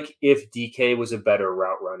 He's like if DK was a better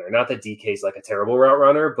route runner. Not that DK's like a terrible route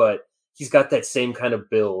runner, but he's got that same kind of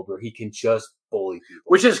build where he can just bully people.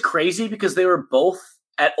 Which is crazy because they were both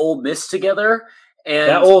at Ole Miss together. And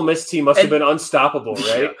that Ole Miss team must have been unstoppable,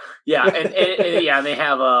 right? Yeah. And they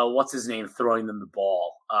have what's his name throwing them the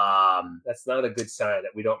ball. That's not a good sign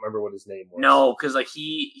that we don't remember what his name was. No, because like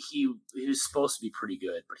he was supposed to be pretty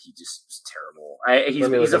good, but he just was terrible.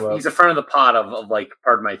 He's a friend of the pod of like,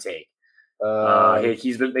 pardon my take.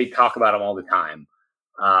 They talk about him all the time.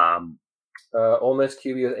 Ole Miss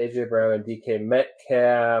QB with AJ Brown and DK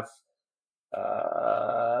Metcalf.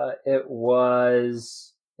 It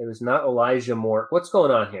was not Elijah Moore. What's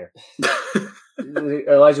going on here?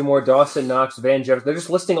 Elijah Moore, Dawson Knox, Van Jefferson. They're just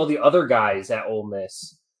listing all the other guys at Ole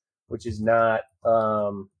Miss, which is not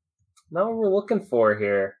what we're looking for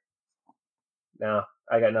here. No,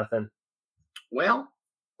 I got nothing. Well,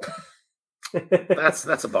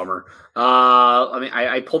 that's a bummer.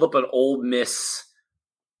 I pulled up an Ole Miss.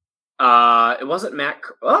 It wasn't Matt.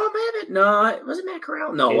 Oh, maybe no. It wasn't Matt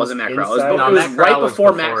Corral. No, it wasn't Matt Corral. It was right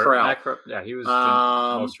before Matt Corral. He was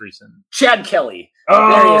the most recent. Chad Kelly.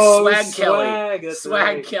 Oh, there he is. Swag Kelly.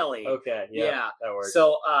 Swag right. Kelly. Okay, yeah, that works.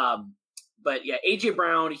 So, but yeah, AJ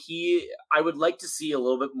Brown. I would like to see a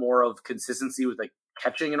little bit more of consistency with like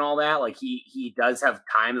catching and all that. Like he does have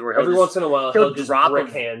times where every once in a while he'll just drop brick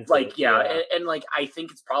hands. Like and like I think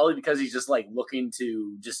it's probably because he's just like looking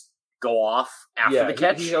to just go off after the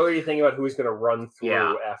catch. He's already thinking about who he's going to run through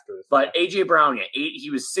after this. But AJ Brown, he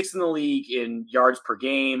was 6th in the league in yards per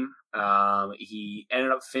game. He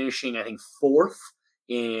ended up finishing, I think, 4th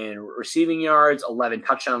in receiving yards, 11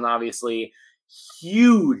 touchdowns, obviously.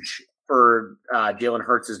 Huge for Jalen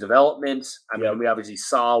Hurts' development. I mean, we obviously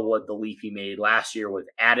saw what the leap he made last year with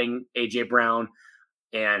adding AJ Brown.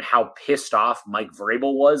 And how pissed off Mike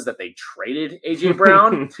Vrabel was that they traded AJ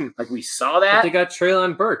Brown. Like we saw that. But they got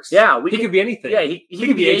Treylon Burks. Yeah, he could be anything. Yeah, he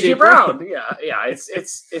could be AJ Brown. Yeah.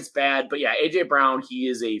 It's bad, but yeah, AJ Brown. He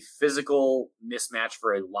is a physical mismatch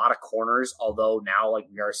for a lot of corners. Although now, like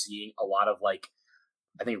we are seeing a lot of like,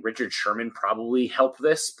 I think Richard Sherman probably helped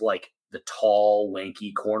this, like the tall,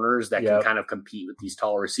 lanky corners that can kind of compete with these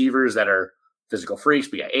tall receivers that are physical freaks.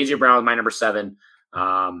 But yeah, AJ Brown, my number 7.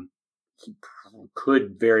 He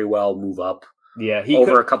could very well move up. Yeah,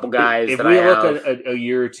 a couple guys. If we look a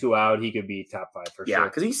year or two out, he could be top 5 for sure. Yeah,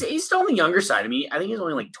 because he's still on the younger side. I mean, I think he's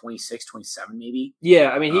only like 26, 27 maybe.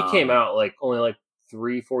 Yeah, I mean, he came out like only like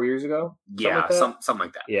 3-4 years ago. Something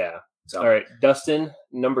like that. Yeah. So. All right, Dustin,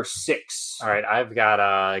 number 6. All right, I've got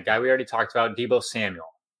a guy we already talked about, Deebo Samuel.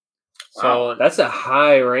 So that's a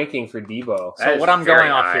high ranking for Deebo. So what I'm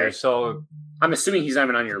going off here. So I'm assuming he's not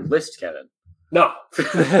even on your list, Kevin. No,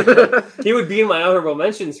 he would be in my honorable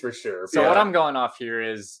mentions for sure. So what I'm going off here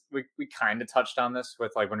is we kind of touched on this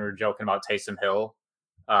with like when we were joking about Taysom Hill,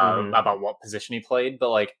 about what position he played, but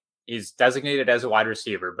like he's designated as a wide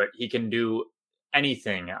receiver, but he can do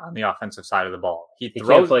anything on the offensive side of the ball. He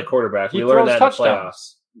can't play quarterback. We learned that in the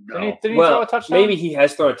playoffs. No. Didn't he throw a touchdown? Maybe he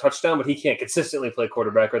has thrown a touchdown, but he can't consistently play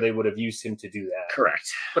quarterback, or they would have used him to do that. Correct.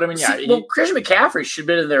 But I mean, yeah. Christian McCaffrey should have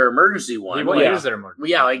been in their emergency one. He was their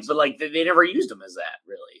emergency. Yeah, but they never used him as that,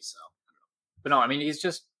 really. So. But no, I mean, he's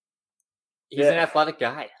an athletic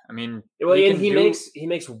guy. I mean, he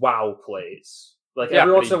makes wow plays. Like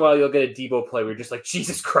every once in a while, you'll get a Debo play where you're just like,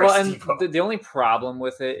 Jesus Christ, Debo. The only problem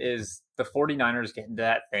with it is the 49ers get into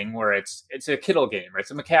that thing where it's a Kittle game, or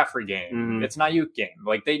it's a McCaffrey game, it's an Ayuk game.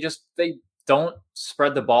 Like they don't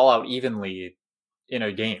spread the ball out evenly in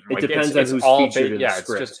a game. It like, depends on who's featured in the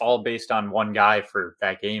script. It's just all based on one guy for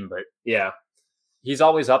that game. But yeah, he's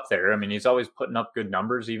always up there. I mean, he's always putting up good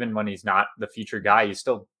numbers, even when he's not the featured guy. He's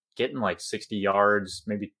still getting like 60 yards,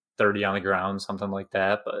 maybe 30 on the ground, something like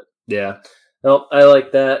that. But yeah. No, I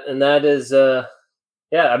like that. And that is, I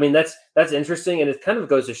mean, that's interesting. And it kind of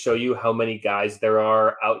goes to show you how many guys there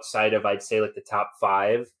are outside of, I'd say, like the top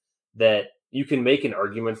 5 that you can make an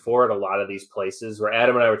argument for at a lot of these places. Where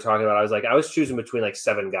Adam and I were talking about, I was choosing between like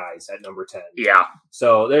 7 guys at number 10. Yeah.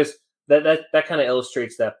 So there's that kind of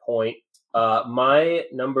illustrates that point. My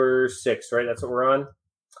number 6, right? That's what we're on.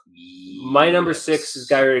 My number 6 is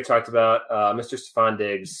guy we already talked about, Mr. Stephon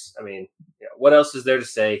Diggs. I mean, what else is there to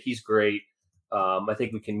say? He's great. I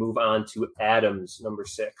think we can move on to Adam's number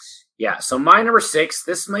 6. Yeah, so my number 6,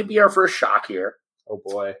 this might be our first shock here. Oh,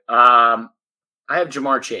 boy. I have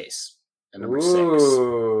Jamar Chase at number 6.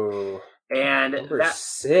 And number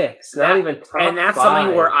 6. Not even top 5. And that's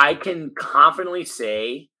something where I can confidently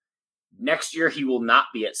say next year he will not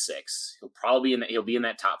be at 6. He'll be in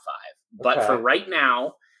that top 5. But for right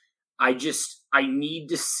now, I need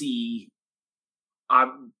to see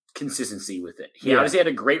consistency with it. He obviously had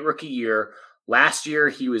a great rookie year. Last year,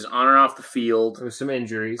 he was on and off the field. With some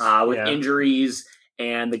injuries. Injuries.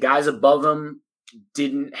 And the guys above him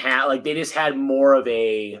didn't have, they just had more of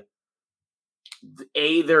their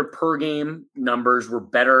per game numbers were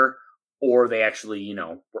better, or they actually,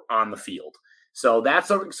 were on the field. So that's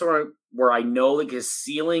sort of where I know his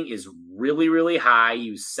ceiling is really, really high.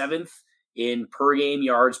 He was 7th in per game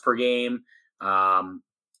yards per game. And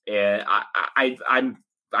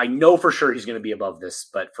I know for sure he's going to be above this,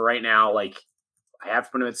 but for right now, I have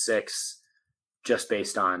to put him at 6 just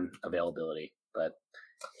based on availability. But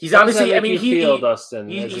he's obviously,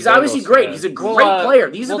 he's obviously great. He's a great player.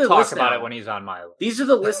 We'll talk about it when he's on my list. These are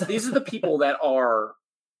the lists. These are the people that are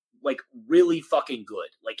really fucking good.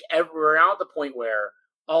 We're out at the point where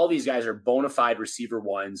all these guys are bona fide receiver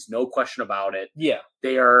ones, no question about it. Yeah,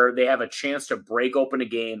 they have a chance to break open a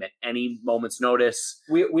game at any moment's notice.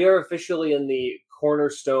 We are officially in the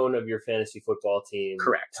cornerstone of your fantasy football team.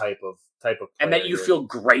 Correct. Type of player, and that you feel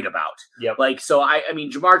great about. Yep. So I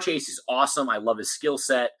mean, Jamar Chase is awesome. I love his skill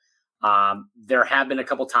set. There have been a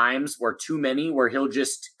couple times where he'll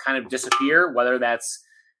just kind of disappear, whether that's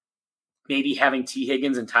maybe having T.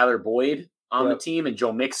 Higgins and Tyler Boyd on the team and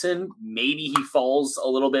Joe Mixon. Maybe he falls a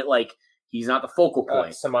little bit he's not the focal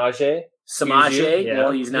point. Samaje.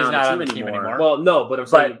 Well, he's not on the team anymore. Well, no, but I'm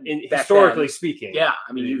saying historically speaking. Yeah,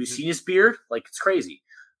 I mean, you've seen his beard. It's crazy.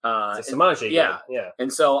 It's a Samaje. Yeah.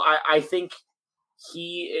 And so I think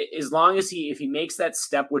as long as if he makes that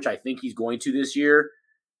step, which I think he's going to this year,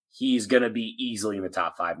 he's going to be easily in the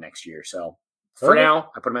top 5 next year. So for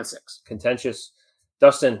now, I put him at 6. Contentious.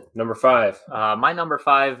 Dustin, number 5. My number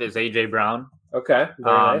 5 is AJ Brown. Okay,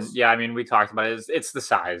 very nice. Yeah, I mean, we talked about it. It's the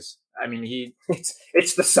size. I mean,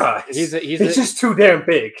 it's the size. He's just too damn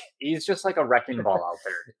big. He's just like a wrecking ball out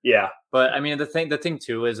there. Yeah, but I mean, the thing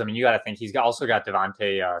too is, I mean, you got to think he's also got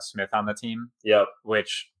Devontae Smith on the team. Yep.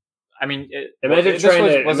 Which, I mean, imagine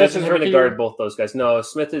trying to guard both those guys. No,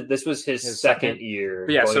 Smith. This was his second year.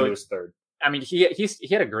 Yeah, so his third. I mean, he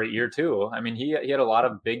had a great year too. I mean, he had a lot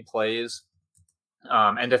of big plays.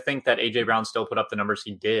 And to think that AJ Brown still put up the numbers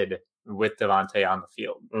he did with Devontae on the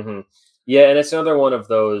field. Mm-hmm. Yeah, and it's another one of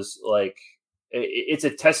those, it's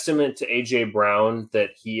a testament to AJ Brown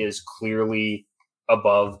that he is clearly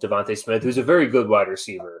above Devontae Smith, who's a very good wide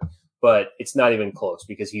receiver, but it's not even close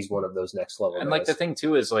because he's one of those next level and guys. The thing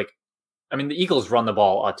too is I mean, the Eagles run the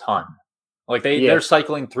ball a ton. They're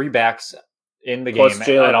cycling 3 backs in the plus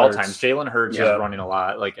game at all times. Jalen Hurts is running a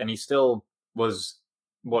lot. And he still was,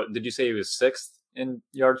 what did you say he was 6th in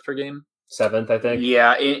yards per game? 7th, I think.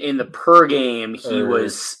 Yeah, in the per game, he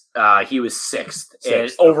was 6th. And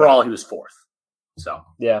overall, he was 4th. So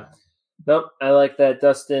yeah, nope, I like that,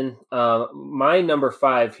 Dustin. My number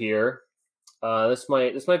 5 here. This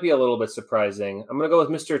might be a little bit surprising. I'm gonna go with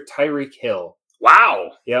Mr. Tyreek Hill.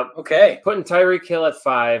 Wow. Yep. Okay. Putting Tyreek Hill at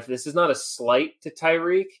 5. This is not a slight to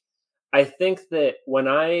Tyreek. I think that when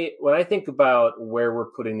I think about where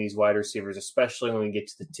we're putting these wide receivers, especially when we get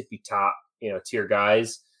to the tippy top, tier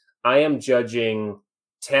guys. I am judging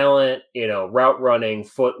talent, route running,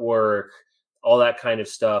 footwork, all that kind of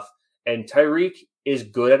stuff. And Tyreek is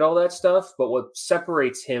good at all that stuff, but what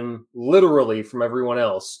separates him literally from everyone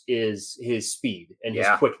else is his speed and his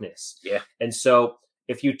quickness. Yeah. And so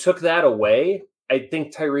if you took that away, I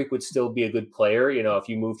think Tyreek would still be a good player. If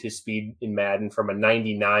you moved his speed in Madden from a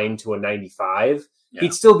 99 to a 95,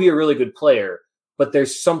 he'd still be a really good player. But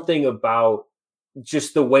there's something about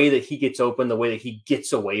just the way that he gets open, the way that he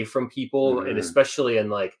gets away from people, and especially in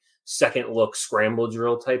like second look scramble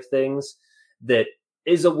drill type things, that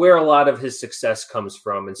is where a lot of his success comes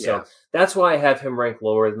from. And so that's why I have him ranked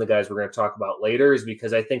lower than the guys we're going to talk about later, is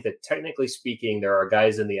because I think that technically speaking, there are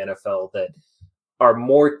guys in the NFL that are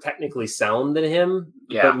more technically sound than him,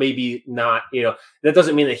 but maybe not, that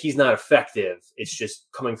doesn't mean that he's not effective. It's just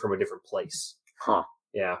coming from a different place. Huh.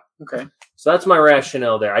 Yeah. Okay. So that's my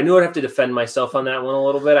rationale there. I knew I'd have to defend myself on that one a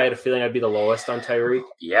little bit. I had a feeling I'd be the lowest on Tyreek.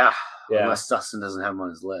 Yeah. Unless Dustin doesn't have him on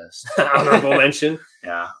his list. Honorable mention.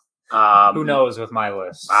 Yeah. Who knows with my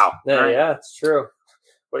list? Wow. Yeah, it's true.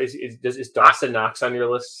 What is Dawson Knox on your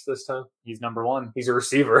list this time? He's number one. He's a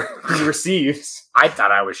receiver. He receives. I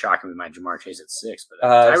thought I was shocking with my Jamar Chase at 6,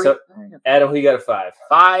 but so Adam, who you got at 5?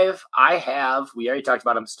 5, we already talked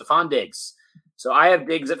about him, Stephon Diggs. So I have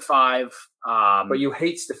Diggs at 5. But you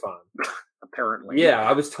hate Stephon. Apparently. Yeah,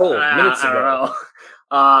 I was told minutes ago.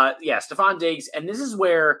 I don't know. Stephon Diggs, and this is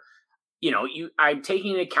where, I'm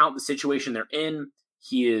taking into account the situation they're in.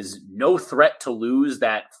 He is no threat to lose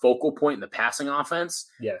that focal point in the passing offense.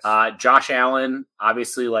 Yes. Josh Allen,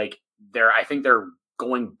 obviously, I think they're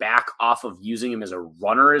going back off of using him as a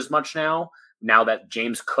runner as much now that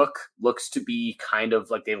James Cook looks to be kind of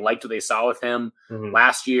like they liked what they saw with him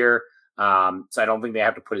last year. So I don't think they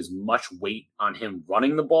have to put as much weight on him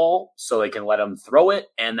running the ball, so they can let him throw it,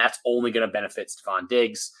 and that's only going to benefit Stephon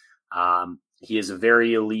Diggs. He is a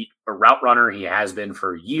very elite route runner. He has been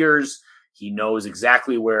for years. He knows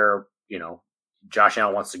exactly where, Josh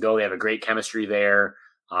Allen wants to go. They have a great chemistry there.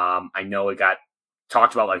 I know it got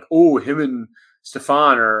talked about him and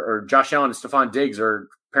Stephon or Josh Allen and Stephon Diggs are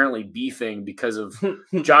apparently beefing because of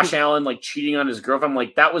Josh Allen cheating on his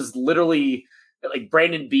girlfriend. That was literally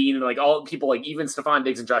Brandon Beane and all people even Stephon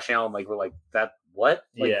Diggs and Josh Allen were like that. What?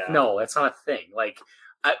 No, that's not a thing.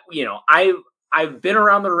 I've been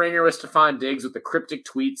around the ringer with Stephon Diggs with the cryptic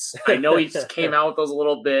tweets. I know he just came out with those a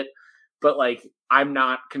little bit. But I'm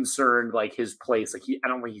not concerned his place. I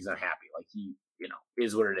don't think he's unhappy. He,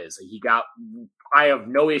 is what it is. I have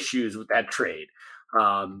no issues with that trade.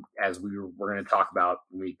 As we're going to talk about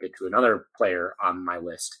when we get to another player on my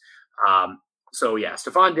list.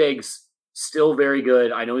 Stephon Diggs still very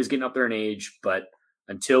good. I know he's getting up there in age, but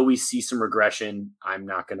until we see some regression, I'm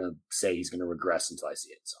not going to say he's going to regress until I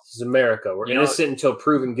see it. So this is America. We're innocent until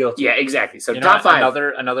proven guilty. Yeah, exactly. So top 5.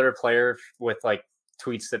 Another player with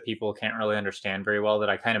tweets that people can't really understand very well that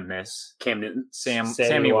I kind of miss. Cam Newton.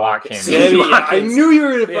 Sammy Watkins. I knew you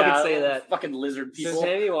were going to fucking say that. Fucking lizard people.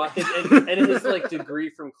 Sammy Watkins. And his degree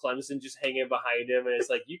from Clemson just hanging behind him. And it's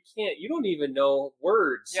you don't even know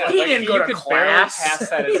words. Yeah, he didn't go to class.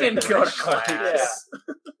 He didn't go to class.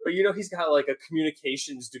 Yeah. But he's got a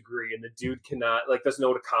communications degree and the dude cannot, doesn't know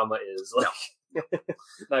what a comma is.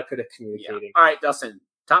 Not good at communicating. Yeah. All right, Dustin.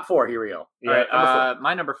 Top 4, here we go. Yeah, right,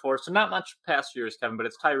 my number 4. So not much past years, Kevin, but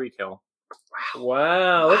it's Tyreek Hill.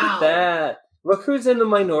 Wow, look at that. Look who's in the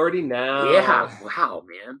minority now. Yeah, wow,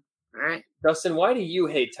 man. All right. Dustin, why do you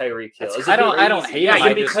hate Tyreek Hill? I don't hate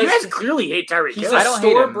him. Because you guys clearly hate Tyreek Hill. He's a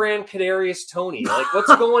store brand Kadarius Toney.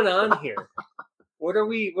 What's going on here? What are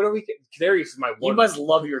we? Kadarius is my one. You must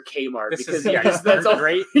love your Kmart because that's a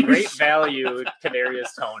great value,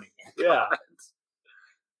 Kadarius Toney. Yeah.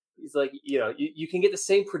 He's you can get the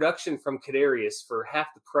same production from Kadarius for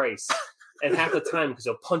half the price and half the time because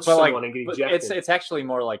he'll punch someone and get ejected. It's actually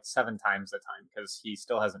more 7 times the time because he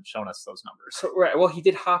still hasn't shown us those numbers. So, right. Well, he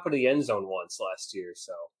did hop into the end zone once last year.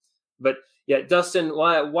 So, but yeah, Dustin,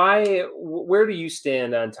 where do you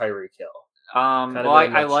stand on Tyreek Hill?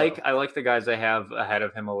 I like the guys I have ahead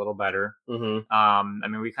of him a little better.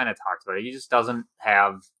 Mm-hmm. We kind of talked about it. He just doesn't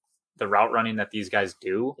have the route running that these guys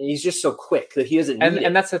do. He's just so quick that he doesn't need it.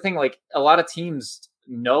 And that's the thing. A lot of teams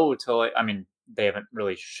know they haven't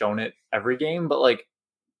really shown it every game, but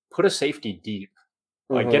put a safety deep.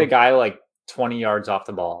 Get a guy 20 yards off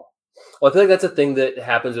the ball. Well, I feel that's a thing that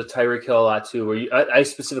happens with Tyreek Hill a lot too. Where I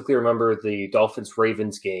specifically remember the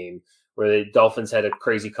Dolphins-Ravens game where the Dolphins had a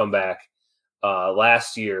crazy comeback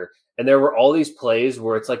last year, and there were all these plays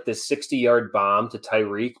where it's this 60-yard bomb to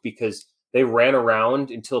Tyreek because they ran around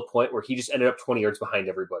until a point where he just ended up 20 yards behind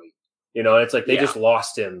everybody. And it's they just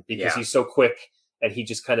lost him because he's so quick and he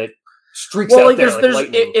just kind of streaks out there there's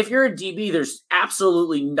lightning. If you're a DB, there's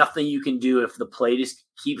absolutely nothing you can do if the play just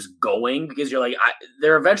keeps going because you're like,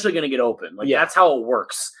 they're eventually going to get open. Like that's how it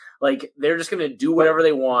works. Like they're just going to do whatever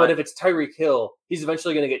they want. But if it's Tyreek Hill, he's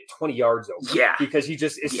eventually going to get 20 yards open. Yeah, because he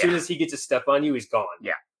just as soon as he gets a step on you, he's gone.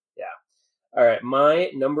 Yeah. All right,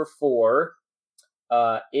 my number 4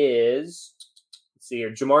 is let's see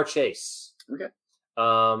here, Jamar Chase. Okay.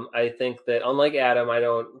 I think that unlike Adam, I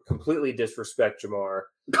don't completely disrespect Jamar.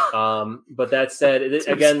 But that said,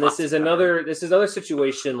 again, this is another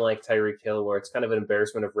situation like Tyreek Hill where it's kind of an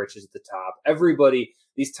embarrassment of riches at the top.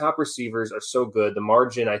 These top receivers are so good. The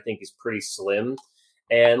margin, I think, is pretty slim.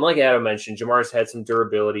 And like Adam mentioned, Jamar's had some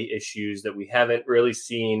durability issues that we haven't really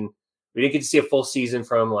seen. We didn't get to see a full season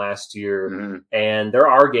from him last year. Mm-hmm. And there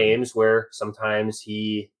are games where sometimes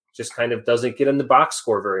he just kind of doesn't get in the box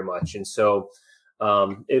score very much. And so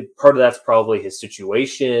part of that's probably his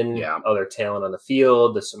situation, other talent on the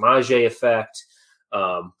field, the Samaje effect.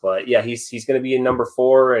 But yeah, he's going to be in number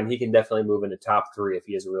 4, and he can definitely move into top 3 if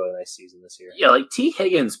he has a really nice season this year. Yeah, like T.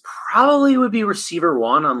 Higgins probably would be receiver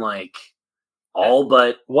 1 on like all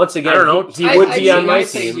but once again, I don't know. He would be on my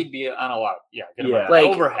team. He'd be on a lot. Like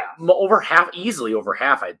over half, easily over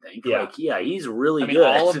half. I think. Yeah, He's really good.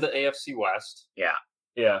 All of the AFC West.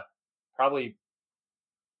 Yeah, probably.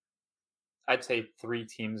 I'd say 3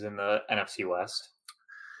 teams in the NFC West.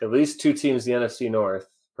 At least 2 teams in the NFC North,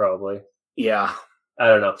 probably. Yeah. I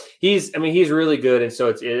don't know. He's really good. And so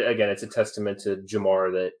it's a testament to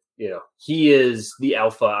Jamar that, he is the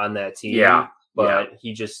alpha on that team. Yeah. But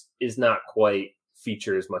he just is not quite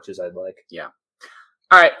featured as much as I'd like. Yeah.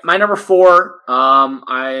 All right. My number 4,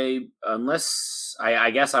 I guess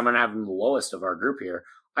I'm going to have him the lowest of our group here.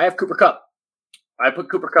 I have Cooper Kupp. I put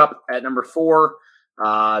Cooper Kupp at number 4.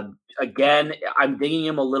 Again, I'm digging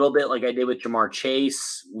him a little bit like I did with Jamar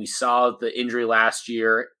Chase. We saw the injury last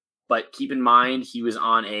year, but keep in mind he was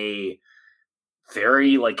on a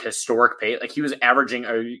very historic pace. Like he was averaging,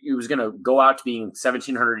 or he was going to go out to being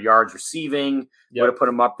 1,700 yards receiving. Would have put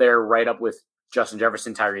him up there, right up with Justin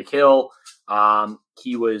Jefferson, Tyreek Hill.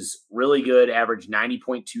 He was really good, averaged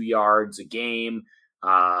 90.2 yards a game.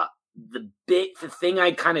 The thing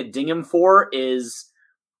I kind of ding him for is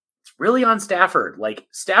it's really on Stafford. Like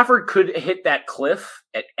Stafford could hit that cliff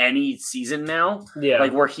at any season now. Yeah.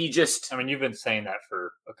 Like where he just, you've been saying that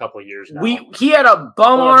for a couple of years now. He had a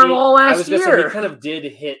bum arm all last year. Say, he kind of did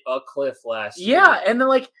hit a cliff last year. Yeah. And then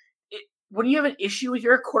when you have an issue with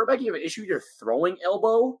your quarterback, you have an issue with your throwing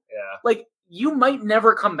elbow. Yeah. Like you might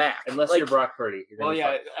never come back. Unless you're Brock Purdy. Well,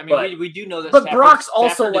 yeah. We do know that. But Brock's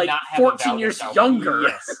also 14 years younger.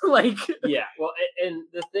 Yes. Yeah. Well, and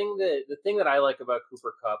the thing that I like about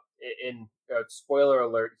Cooper Kupp, and spoiler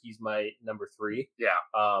alert, he's my number 3.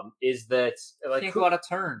 Yeah. Is that can't go out of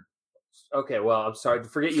turn. Okay. Well, I'm sorry.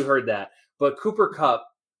 Forget you heard that. But Cooper Kupp,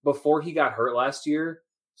 before he got hurt last year,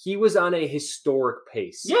 he was on a historic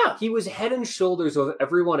pace. Yeah. He was head and shoulders of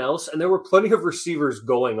everyone else, and there were plenty of receivers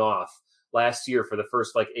going off last year for the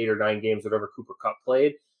first 8 or 9 games, whatever Cooper Kupp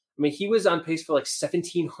played. He was on pace for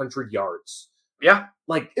 1,700 yards. Yeah.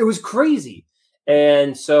 It was crazy.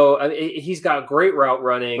 And so he's got great route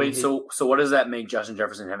running. Wait, so what does that make Justin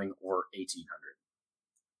Jefferson having over 1,800?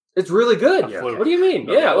 It's really good. Yeah. What do you mean?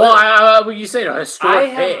 Okay. Yeah. Well, you say a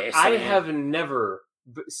historic pace. I have never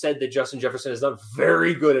said that Justin Jefferson is not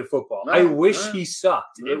very good at football. No, I wish he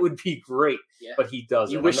sucked. No. It would be great, but he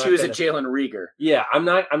doesn't. You wish he was a Jalen Reagor. Yeah, I'm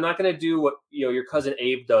not going to do what your cousin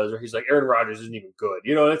Abe does, where he's like, Aaron Rodgers isn't even good.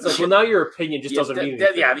 It's well, now your opinion just doesn't mean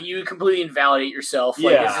anything. Yeah, you completely invalidate yourself.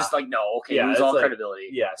 It's just no, okay, lose all credibility.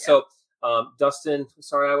 Yeah. So, Dustin,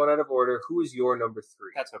 sorry I went out of order. Who is your number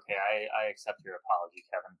 3? That's okay. I accept your apology,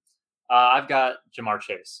 Kevin. I've got Jamar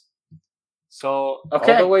Chase. So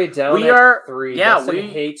all the way down at 3. Yeah, Dustin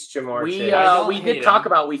hates Jamar Chase. We did talk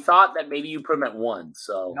about. We thought that maybe you put him at 1.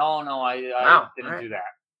 So no, I didn't do that.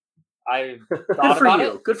 I thought about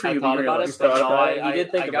it. Good for you. Thought about it. You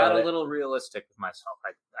did think about it. I got a little realistic with myself.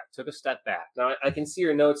 I took a step back. Now I can see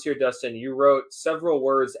your notes here, Dustin. You wrote several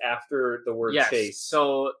words after the word Chase.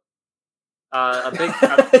 So a big.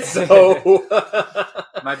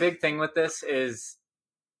 My big thing with this is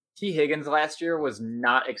T. Higgins last year was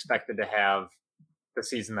not expected to have the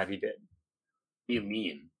season that he did. What do you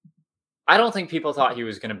mean? I don't think people thought he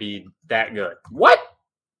was going to be that good. What?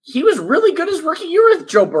 He was really good his rookie year with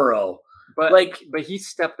Joe Burrow. But he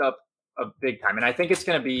stepped up a big time. And I think it's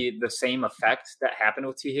going to be the same effect that happened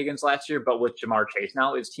with T. Higgins last year, but with Jamar Chase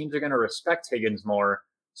now, is teams are going to respect Higgins more.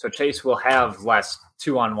 So Chase will have less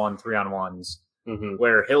 2-on-1, 3-on-1s,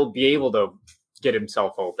 where he'll be able to get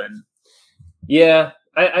himself open. Yeah.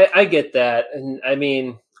 I get that. And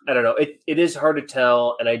I don't know. It is hard to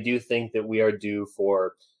tell, and I do think that we are due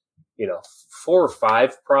for, 4 or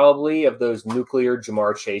 5 probably of those nuclear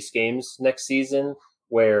Jamar Chase games next season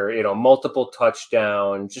where, multiple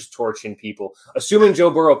touchdowns, just torching people. Assuming Joe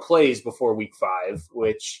Burrow plays before week 5,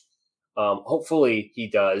 which hopefully he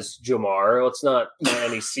does, Jamar. Let's not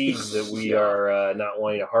plant any seeds that we are not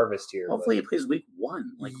wanting to harvest here. Hopefully he plays week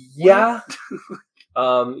 1. Yeah.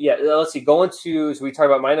 Let's see. So we talked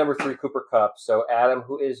about my number 3, Cooper Kupp. So Adam,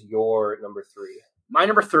 who is your number 3? My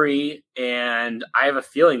number 3, and I have a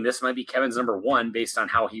feeling this might be Kevin's number 1 based on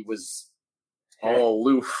how he was all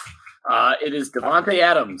aloof. It is Davante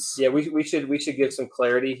Adams. Yeah, we should give some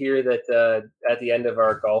clarity here that at the end of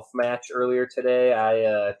our golf match earlier today,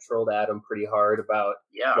 I trolled Adam pretty hard about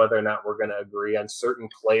whether or not we're going to agree on certain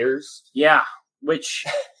players. Yeah, which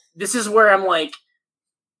this is where I'm like,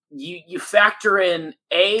 you factor in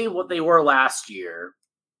A, what they were last year,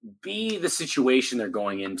 B, the situation they're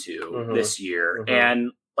going into this year,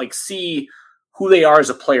 and C, who they are as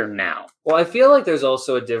a player now. Well, I feel like there's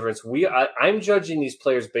also a difference. I'm judging these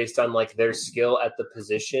players based on their skill at the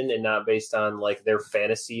position and not based on their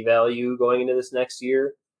fantasy value going into this next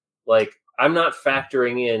year. I'm not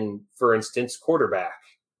factoring in, for instance, quarterback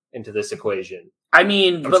into this equation. I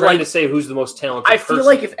mean, I'm trying to say who's the most talented. I feel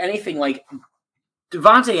like if anything,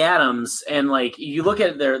 Davante Adams and you look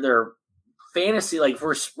at their fantasy,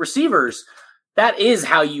 for receivers, that is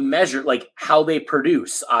how you measure how they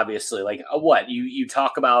produce. Obviously, what you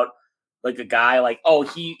talk about, a guy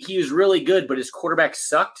he was really good, but his quarterback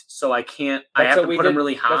sucked, so I have to put him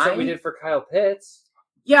really high. That's what we did for Kyle Pitts.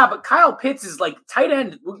 Yeah, but Kyle Pitts is tight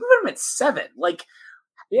end. We put him at 7.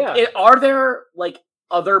 Yeah, are there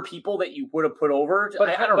other people that you would have put over? But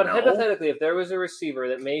I don't know. Hypothetically, if there was a receiver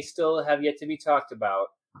that may still have yet to be talked about,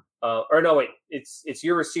 it's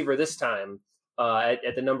your receiver this time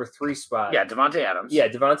at the number 3 spot. Yeah, Davante Adams. Yeah,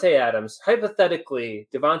 Davante Adams. Hypothetically,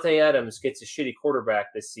 Davante Adams gets a shitty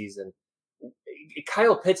quarterback this season.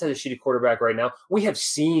 Kyle Pitts has a shitty quarterback right now. We have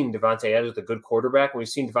seen Davante Adams with a good quarterback, and we've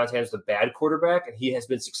seen Davante Adams with a bad quarterback, and he has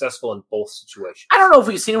been successful in both situations. I don't know if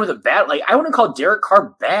we've seen him with a bad. I wouldn't call Derek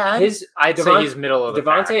Carr bad. I'd say he's middle of the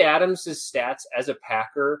pack. Davante Adams' stats as a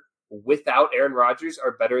Packer without Aaron Rodgers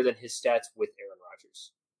are better than his stats with Aaron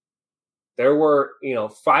Rodgers. There were,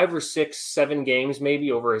 5 or 6, 7 games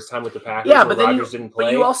maybe over his time with the Packers. Yeah, but then Rodgers didn't play.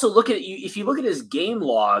 But you also look at it. If you look at his game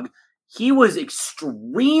log, he was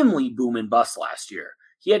extremely boom and bust last year.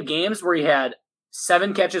 He had games where he had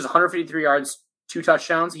 7 catches, 153 yards, 2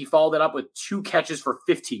 touchdowns. He followed it up with 2 catches for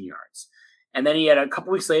 15 yards. And then he had a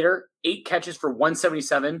couple weeks later, 8 catches for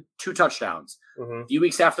 177, 2 touchdowns. A few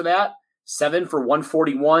weeks after that, 7 for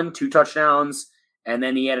 141, 2 touchdowns. And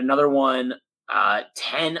then he had another one,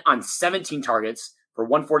 10 on 17 targets for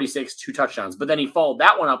 146, 2 touchdowns. But then he followed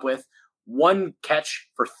that one up with 1 catch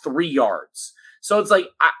for 3 yards. So it's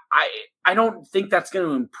I don't think that's going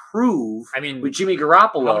to improve. I mean, with Jimmy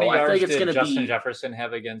Garoppolo, how many I yards think it's going to be Justin Jefferson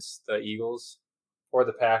have against the Eagles or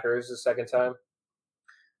the Packers the second time.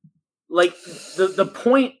 The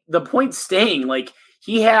point staying,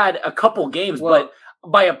 he had a couple games, but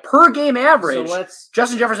by a per game average,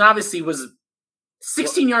 Justin Jefferson obviously was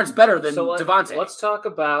 16 yards better than Davante. Let's talk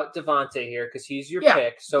about Davante here because he's your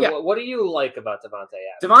pick. So what do you like about Davante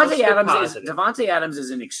Adams? Davante Adams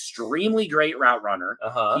is an extremely great route runner.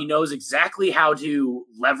 He knows exactly how to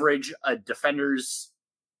leverage a defender's,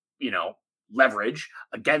 leverage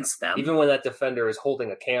against them. Even when that defender is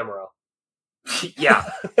holding a camera. Yeah.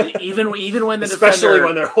 even when the especially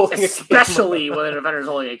when they're holding especially when the defender is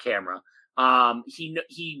holding a camera.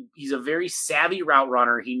 He's a very savvy route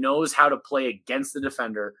runner. He knows how to play against the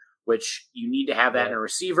defender, which you need to have that in a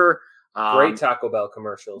receiver. Great Taco Bell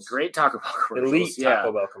commercials. Elite Taco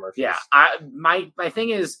Bell commercials. Yeah. My thing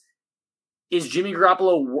is Jimmy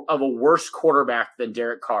Garoppolo of a worse quarterback than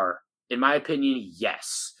Derek Carr? In my opinion,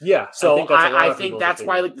 yes. Yeah. So I think that's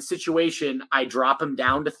why the situation, I drop him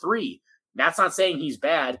down to 3. That's not saying he's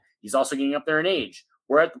bad. He's also getting up there in age.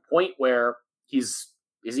 We're at the point where I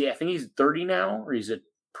think he's 30 now, or he's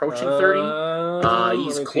approaching 30.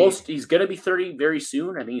 He's close. He's going to be 30 very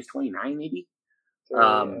soon. I think he's 29 maybe.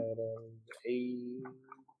 Age,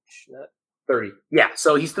 not 30. Yeah,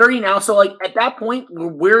 so he's 30 now. So at that point,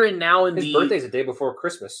 we're in his birthday's the day before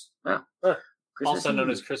Christmas. Yeah. Christmas also known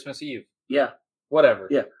as Christmas Eve. Yeah. Whatever.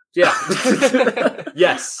 Yeah.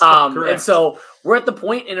 Yes. And so we're at the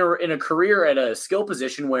point in a career at a skill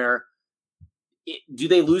position where do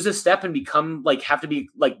they lose a step and become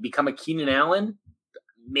become a Keenan Allen?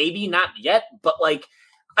 Maybe not yet, but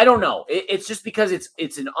I don't know. It's just because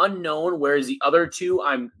it's an unknown. Whereas the other two,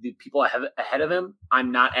 the people ahead of him,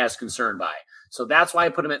 I'm not as concerned by. So that's why I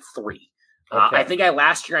put him at 3. Okay. I think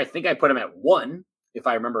last year I put him at 1, if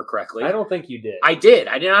I remember correctly. I don't think you did. I did.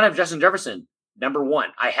 I did not have Justin Jefferson number 1.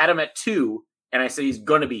 I had him at 2, and I said he's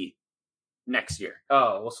going to be next year.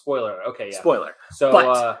 Oh, well, spoiler. Okay, yeah. Spoiler.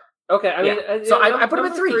 So, okay. I mean, I put him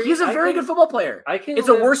at 3. He's a very good football player. It's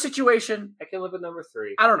a worse situation. I can live with number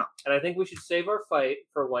 3. I don't know. And I think we should save our fight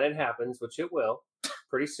for when it happens, which it will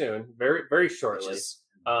pretty soon, very, very shortly.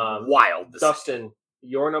 Wild. Dustin,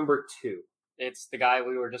 your number 2. It's the guy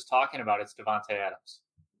we were just talking about. It's Davante Adams.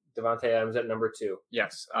 Davante Adams at number 2.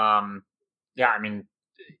 Yes. Yeah, I mean,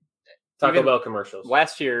 Taco Bell commercials.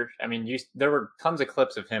 Last year, I mean, there were tons of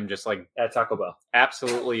clips of him just like at Taco Bell.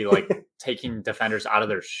 Absolutely like taking defenders out of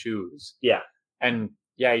their shoes. Yeah. And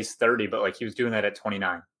yeah, he's 30, but like he was doing that at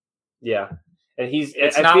 29. Yeah. And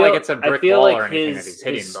it's not like it's a brick wall or anything that he's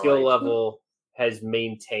hitting. His skill level has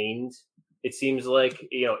maintained. It seems like,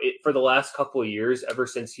 for the last couple of years, ever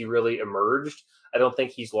since he really emerged, I don't think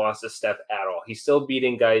he's lost a step at all. He's still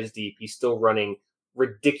beating guys deep. He's still running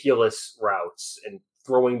ridiculous routes and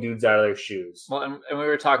throwing dudes out of their shoes. Well, and we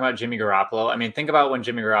were talking about Jimmy Garoppolo. I mean, think about when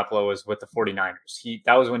Jimmy Garoppolo was with the 49ers.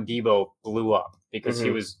 That was when Debo blew up because he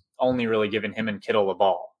was only really giving him and Kittle the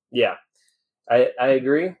ball. Yeah, I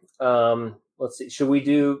agree. Let's see. Should we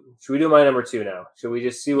do my number 2 now? Should we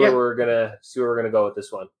just see where we're gonna go with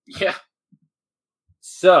this one? Yeah.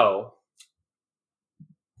 So,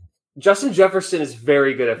 Justin Jefferson is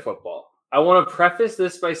very good at football. I want to preface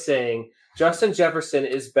this by saying Justin Jefferson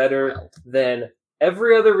is better than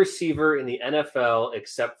every other receiver in the NFL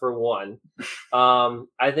except for one.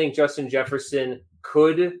 I think Justin Jefferson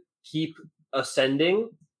could keep ascending.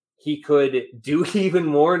 He could do even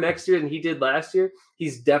more next year than he did last year.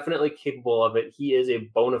 He's definitely capable of it. He is a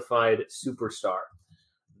bona fide superstar.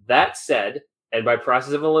 That said, and by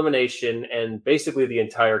process of elimination and basically the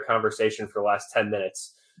entire conversation for the last 10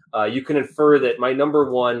 minutes, you can infer that my number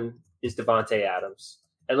 1 is Davante Adams.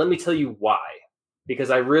 And let me tell you why. Because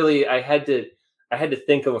I had to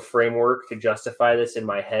think of a framework to justify this in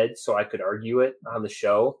my head so I could argue it on the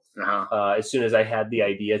show as soon as I had the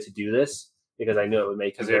idea to do this, because I knew it would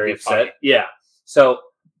make you very upset. Funny. Yeah. So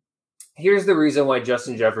here's the reason why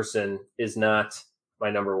Justin Jefferson is not my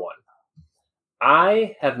number 1.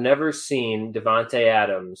 I have never seen Davante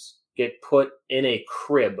Adams get put in a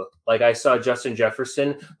crib like I saw Justin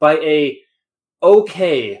Jefferson by a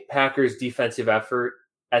okay Packers defensive effort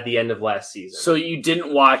at the end of last season. So you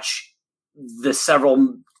didn't watch the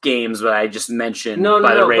several games that I just mentioned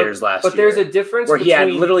by the Raiders last year. But there's a difference where he had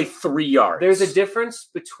literally 3 yards. There's a difference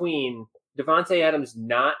between Davante Adams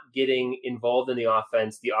not getting involved in the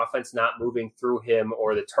offense not moving through him,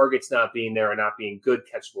 or the targets not being there or not being good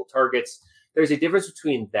catchable targets. There's a difference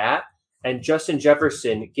between that and Justin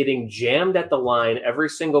Jefferson getting jammed at the line every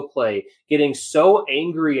single play, getting so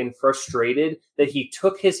angry and frustrated that he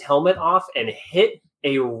took his helmet off and hit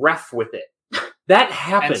a ref with it. That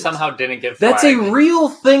happened. And somehow didn't get flagged. That's a real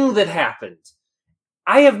thing that happened.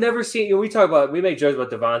 I have never seen, we make jokes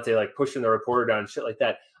about Davante like pushing the reporter down and shit like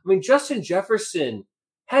that. I mean, Justin Jefferson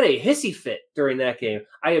had a hissy fit during that game.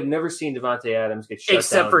 I have never seen Davante Adams get shut down.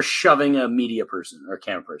 Except for shoving a media person or a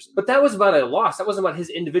camera person. But that was about a loss. That wasn't about his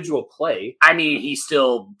individual play. I mean, he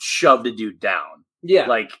still shoved a dude down. Yeah.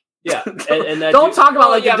 Yeah. And that don't talk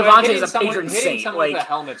about Davante is a patron saint. Hitting someone with a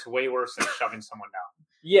helmet's way worse than shoving someone down.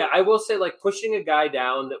 Yeah, I will say pushing a guy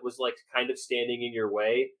down that was kind of standing in your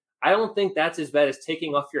way. I don't think that's as bad as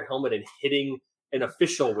taking off your helmet and hitting an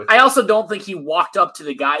official with it. I also don't think he walked up to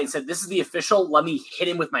the guy and said, "This is the official. Let me hit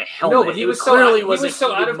him with my helmet." No, but he was so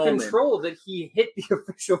out of control that he hit the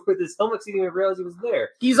official with his helmet. He didn't even realize he was there.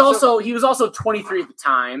 He was also 23 at the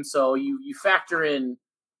time, so you factor in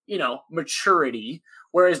maturity.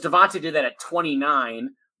 Whereas Davante did that at 29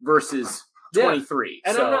 versus 23.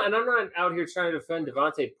 And I'm not out here trying to defend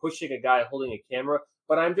Davante pushing a guy holding a camera,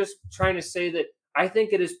 but I'm just trying to say that I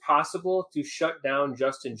think it is possible to shut down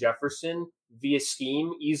Justin Jefferson via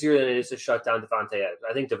scheme easier than it is to shut down Davante Adams.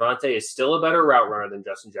 I think Davante is still a better route runner than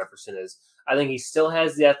Justin Jefferson is. I think he still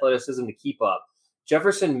has the athleticism to keep up.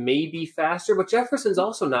 Jefferson may be faster, but Jefferson's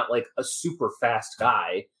also not a super fast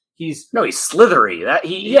guy. He's slithery.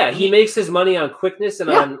 He makes his money on quickness and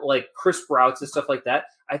on crisp routes and stuff like that.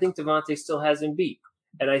 I think Davante still has him beat.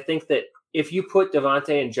 And I think that if you put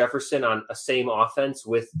Davante and Jefferson on a same offense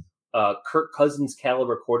with Kirk Cousins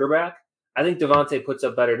caliber quarterback, I think Davante puts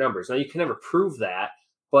up better numbers. Now, you can never prove that,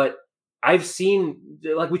 but I've seen,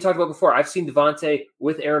 like we talked about before, I've seen Davante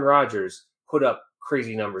with Aaron Rodgers put up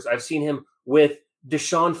crazy numbers. I've seen him with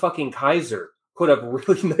Deshaun fucking Kaiser put up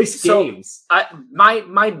really nice games.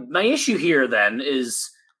 My issue here then is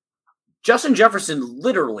Justin Jefferson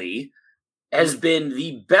literally has been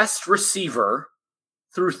the best receiver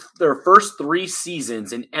through their first 3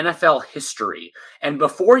 seasons in NFL history. And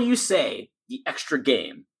before you say the extra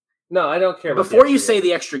game, no, I don't care. Before you say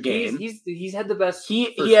the extra game, he's had the best.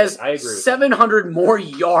 He has 700 more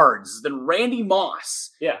yards than Randy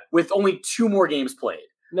Moss. Yeah, with only 2 more games played.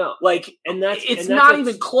 No, it's not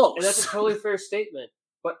even close. And that's a totally fair statement.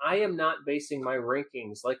 But I am not basing my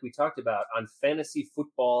rankings, like we talked about, on fantasy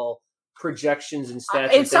football projections and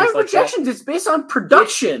stats. It's not projections. It's based on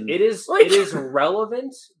production. It is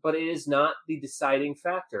relevant, but it is not the deciding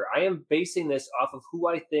factor. I am basing this off of who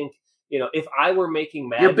I think. If I were making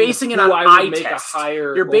Madden, you're basing it on eye test.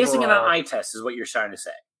 You're basing it on eye test, is what you're trying to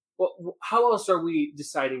say. Well, how else are we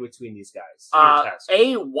deciding between these guys?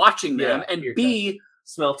 A, watching them, and B,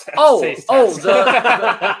 smell test.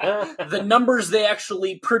 The numbers they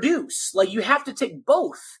actually produce. Like, you have to take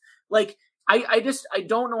both. Like, I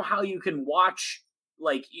don't know how you can watch.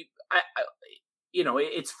 Like,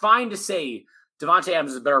 it's fine to say Davante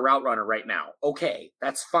Adams is a better route runner right now. Okay,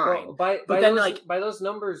 that's fine. Well, by those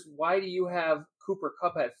numbers, why do you have Cooper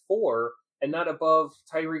Kupp at 4 and not above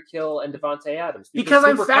Tyreek Hill and Davante Adams? Because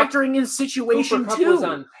I'm factoring in situation Cooper too. Kupp was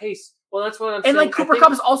on pace. Well, that's what I'm saying. And like Cooper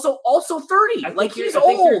Kupp is also 30. Like, he's old. I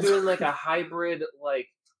think you're doing like a hybrid, like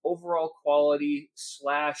overall quality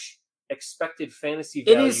 / expected fantasy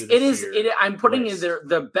value. I'm putting in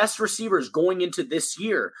the best receivers going into this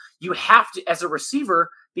year. You have to, as a receiver,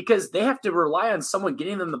 because they have to rely on someone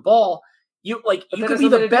getting them the ball. You could be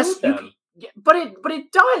the best. But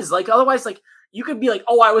it does. Like, otherwise, like, you could be like,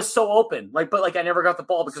 oh, I was so open. But I never got the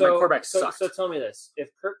ball because my quarterback sucked. So tell me this: if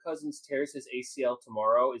Kirk Cousins tears his ACL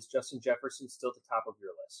tomorrow, is Justin Jefferson still at the top of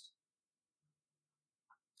your list?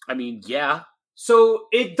 I mean, yeah. So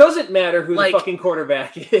it doesn't matter who the fucking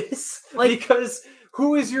quarterback is, because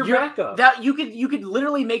who is your backup? That you could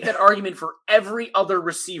literally make that argument for every other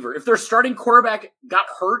receiver. If their starting quarterback got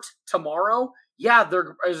hurt tomorrow, yeah,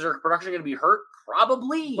 is their production going to be hurt?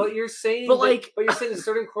 Probably. But you're saying the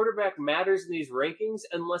starting quarterback matters in these rankings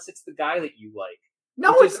unless it's the guy that you like.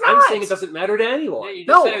 No, it's not. I'm saying it doesn't matter to anyone. Yeah, you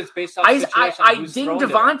just said it was based off I ding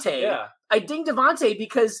Davante. Yeah. I ding Davante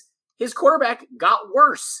because his quarterback got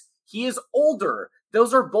worse. He is older.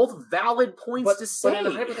 Those are both valid points to say. But in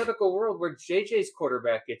a hypothetical world where JJ's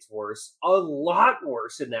quarterback gets worse, a lot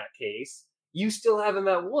worse in that case, you still have him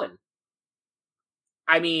at 1.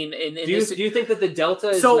 I mean, do you think that the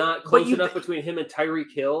delta is not close enough between him and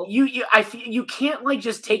Tyreek Hill? You can't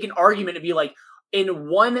just take an argument and be like, in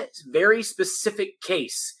one very specific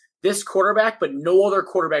case, this quarterback, but no other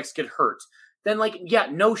quarterbacks get hurt. Then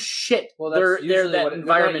no shit. Well, that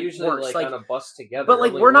environment works. On a bus together.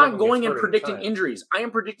 But we're not going and predicting injuries. I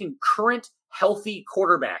am predicting current healthy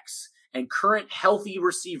quarterbacks and current healthy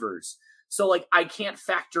receivers. So I can't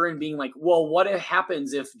factor in being like, well, what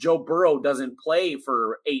happens if Joe Burrow doesn't play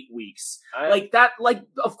for 8 weeks?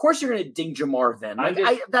 Of course you're going to ding Jamar then.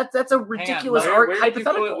 That's a ridiculous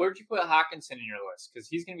hypothetical. Where'd you put Hawkinson in your list? Because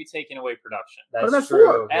he's going to be taking away production. That's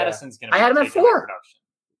true. 4. Addison's going to. I had him at 4. Production.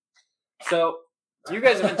 So you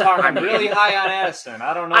guys have been talking really high on Addison.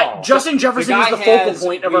 I don't know. Justin Jefferson is the focal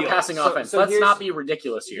point of our passing offense. Let's not be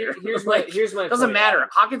ridiculous here. Here's my doesn't point. matter.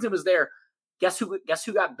 Hawkinson was there. Guess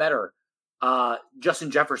who got better?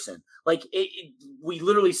 Justin Jefferson. We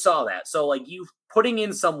literally saw that. So you putting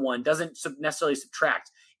in someone doesn't necessarily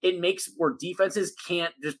subtract. It makes where defenses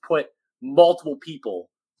can't just put multiple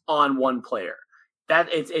people on one player. That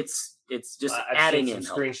it's just adding in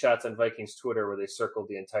screenshots on Vikings Twitter where they circled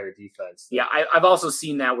the entire defense. Yeah, I've also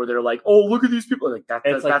seen that where they're like, "Oh, look at these people!"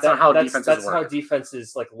 That's not how defenses work. That's how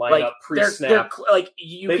defenses line up pre-snap.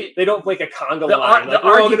 They don't make a conga line.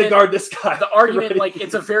 We're all going to guard this guy. The argument,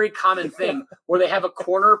 it's a very common thing where they have a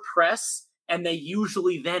corner press and they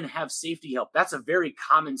usually then have safety help. That's a very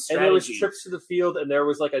common strategy. And there was trips to the field, and there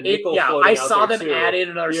was a nickel. Floating I saw them too. add in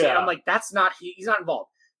another. Yeah. I'm like, that's not he's not involved.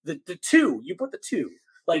 The 2, you put the 2.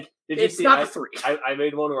 It's not the 3. I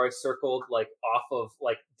made one where I circled off of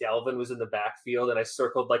Dalvin was in the backfield, and I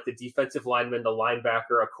circled the defensive lineman, the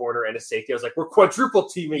linebacker, a corner, and a safety. I was like, we're quadruple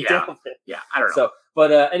teaming Dalvin. Yeah, I don't know. So,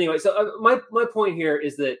 but anyway, my point here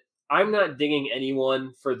is that I'm not dinging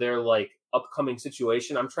anyone for their upcoming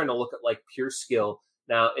situation. I'm trying to look at pure skill.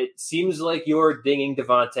 Now, it seems like you're dinging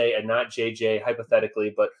Davante and not JJ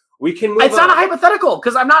hypothetically, but we can move. It's not a hypothetical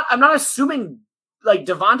because I'm not assuming.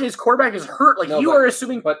 Davante's quarterback is hurt. You are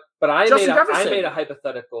assuming, but I made a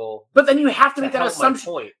hypothetical. But then you have to make that assumption.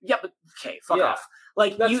 Point. Yeah, but okay, fuck off.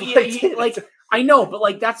 I know,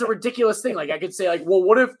 but that's a ridiculous thing. I could say well,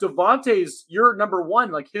 what if Davante's your number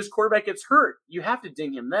 1? His quarterback gets hurt. You have to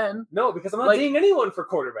ding him then. No, because I'm not dinging anyone for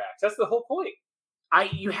quarterbacks. That's the whole point.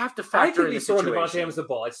 You have to factor in the situation. I think he's throwing Devontae Adams the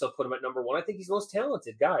ball. I'd still put him at number 1. I think he's the most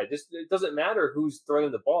talented guy. It doesn't matter who's throwing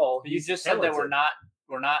him the ball. You just said that we're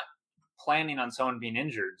not planning on someone being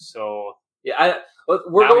injured. So yeah,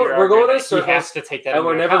 we're going on circles. He has to take that, and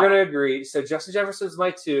we're never going to agree. So Justin Jefferson's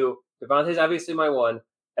my 2. Devontae's obviously my 1.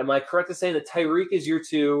 Am I correct in saying that Tyreek is your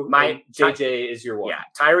 2? JJ is your 1. Yeah,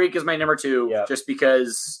 Tyreek is my number 2, just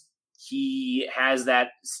because he has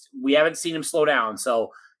that. We haven't seen him slow down,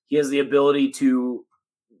 so he has the ability to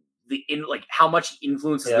how much he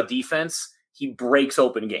influences the defense. He breaks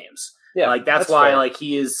open games. Yeah, like that's why fair. Like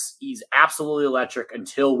he's absolutely electric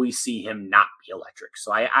until we see him not be electric.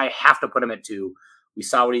 So I have to put him at 2. We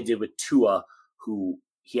saw what he did with Tua, who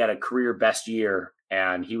he had a career best year,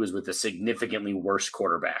 and he was with a significantly worse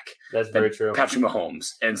quarterback. That's very true. Patrick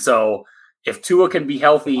Mahomes. And so if Tua can be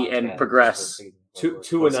healthy and progress,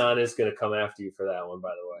 Tuanon is going to come after you for that one, by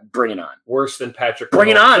the way. Bring it on. Worse than Patrick Mahomes. Bring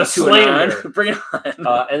it on, Tuanon. Bring it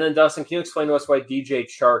on. And then, Dustin, can you explain to us why DJ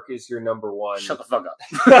Chark is your number 1? Shut the fuck up.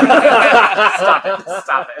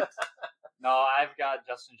 Stop it. No, I've got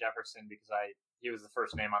Justin Jefferson because he was the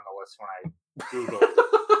first name on the list when I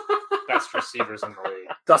Googled best receivers in the league.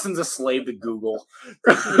 Dustin's a slave to Google.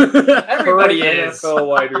 Everybody is. NFL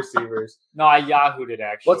wide receivers. No, I Yahoo'd it,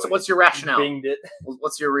 actually. What's your rationale? Binged it.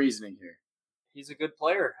 What's your reasoning here? He's a good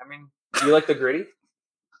player. I mean, do you like the gritty?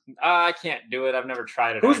 I can't do it. I've never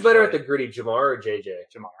tried it. Who's better at the gritty, Jamar or JJ?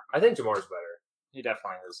 Jamar. I think Jamar's better. He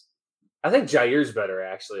definitely is. I think Jair's better,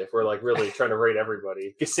 actually, if we're like really trying to rate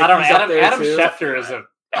everybody. I don't know. Adam Schefter is a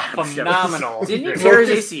phenomenal. Didn't he tear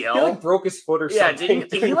his ACL? He like broke his foot or something.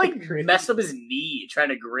 Did he like mess up his knee trying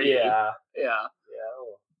to gritty? Yeah.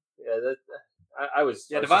 I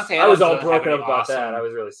was all broken up about that. I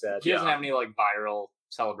was really sad. He doesn't have any like viral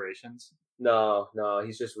celebrations. No,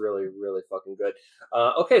 he's just really, really fucking good.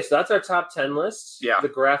 Okay, so that's our top 10 list. Yeah. The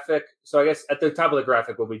graphic. So I guess at the top of the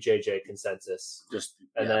graphic will be JJ consensus.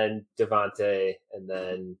 Then Devontae, and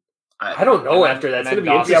then I don't know after that. It's going to be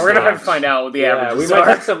interesting. Yeah, we're going to have to find out what the averages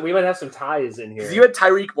are. We might have some ties in here. You had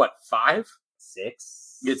Tyreek, 5?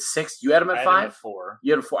 6. You had 6? You had him at 5? 4.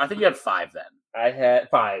 You had 4. I think you had 5 then. I had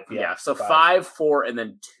 5. Yeah, so 5, 4, and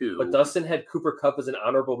then 2. But Dustin had Cooper Kupp as an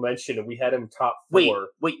honorable mention, and we had him top 4.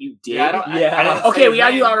 Wait, you did? Yeah. Okay, we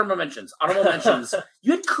got you honorable mentions. Honorable mentions.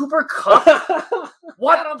 You had Cooper Kupp?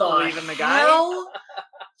 What I don't believe in the guy. Hell?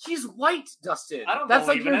 He's white, Dustin. I don't That's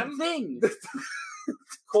believe like your him. thing.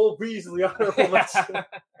 Cole Beasley honorable mention.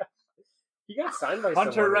 He got signed by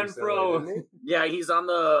Hunter Renfrow. Didn't he? Yeah, he's on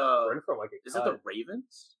the. Renfrow, is it the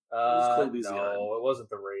Ravens? No, it wasn't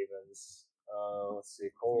the Ravens. Let's see.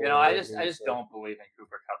 Cole, I just don't believe in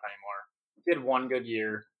Cooper Kupp anymore. He had one good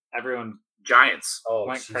year. Everyone Giants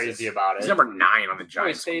went crazy about it. He's number 9 on the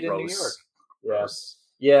Giants. He stayed in New York. Yes.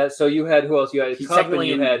 Yeah. So you had who else? You had Kupp, and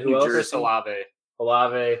you had who else? Chris Olave.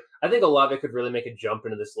 I think Olave could really make a jump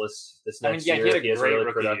into this list this next year. He had a great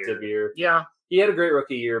really productive year. Yeah. He had a great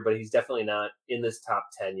rookie year, but he's definitely not in this top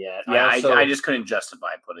 10 yet. Yeah, I just couldn't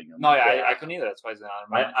justify putting him. No, I couldn't either. That's why he's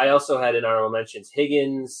not. I also had in honorable mentions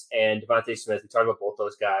Higgins and Devontae Smith. We talked about both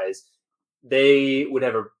those guys. They would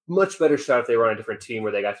have a much better shot if they were on a different team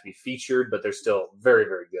where they got to be featured, but they're still very,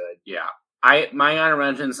 very good. Yeah. My honorable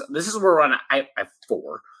mentions, this is where we're on. I have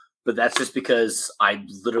 4, but that's just because I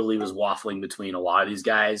literally was waffling between a lot of these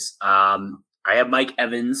guys. I have Mike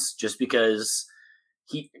Evans just because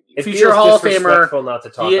it future Hall of Famer. Not to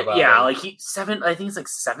talk about. Yeah, him. like 7. I think it's like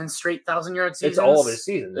 7 straight 1,000-yard seasons. It's all of his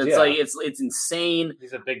seasons. It's like it's insane.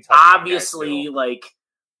 He's a big. Obviously, like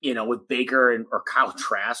with Baker or Kyle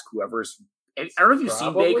Trask, whoever's. I don't know if you've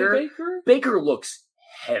seen Baker. Baker looks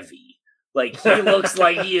heavy. Like he looks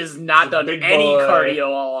like he has not done any cardio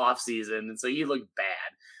all off season, and so he looked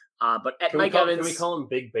bad. But at Mike Evans, can we call him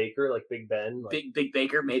Big Baker, like Big Ben? Like, Big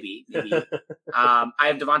Baker, maybe. I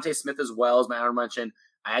have Devontae Smith as well as my honorable mention.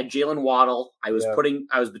 I had Jalen Waddle. I was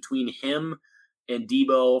between him and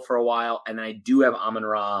Debo for a while, and then I do have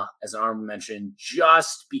Amon-Ra as an honorable mention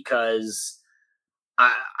just because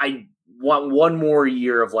I want one more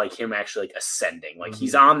year of like him actually like ascending. Like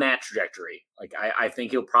he's on that trajectory. Like I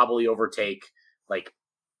think he'll probably overtake like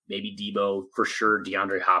maybe Debo for sure,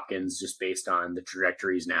 DeAndre Hopkins, just based on the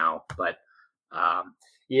trajectories now. But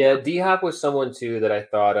D-Hop was someone too that I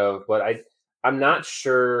thought of, but I'm not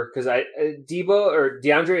sure because Debo or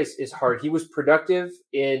DeAndre is hard. He was productive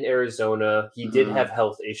in Arizona. He did have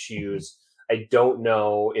health issues. I don't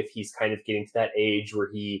know if he's kind of getting to that age where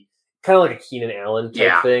he kind of like a Keenan Allen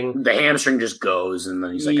type thing. The hamstring just goes and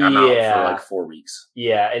then he's like, I'm out for like 4 weeks.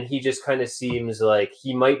 Yeah. And he just kind of seems like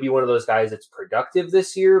he might be one of those guys that's productive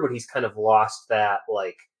this year, but he's kind of lost that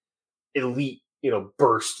like elite,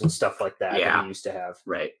 burst and stuff like that that he used to have.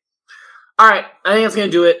 Right. All right, I think that's going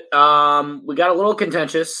to do it. We got a little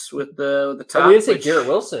contentious with the top. We didn't say Garrett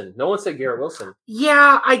Wilson. No one said Garrett Wilson.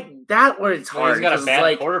 Yeah, that one it's hard. He's got a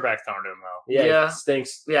bad quarterback thrown to him, though. Yeah, it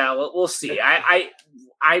stinks. Yeah, we'll see.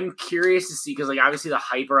 I'm curious to see because, like, obviously the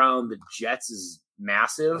hype around the Jets is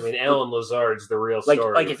massive. I mean, Alan Lazard's the real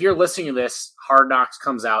story. Like, if you're listening to this, Hard Knocks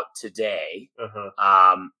comes out today.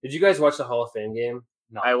 Did you guys watch the Hall of Fame game?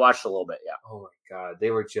 No. I watched a little bit, yeah. Oh, my God. They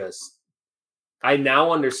were just... I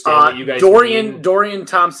now understand what you guys mean. Dorian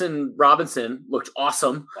Thompson-Robinson looked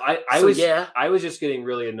awesome. I was just getting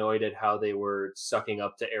really annoyed at how they were sucking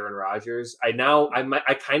up to Aaron Rodgers. I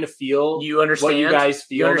kind of feel you understand what you guys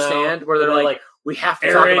feel. You understand now, where they're like, we have to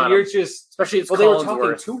Aaron, talk about you're him. Just especially it's they were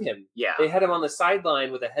talking to him. Yeah, they had him on the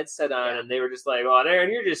sideline with a headset on, and they were just like, "Oh,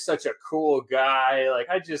 Aaron, you're just such a cool guy. Like,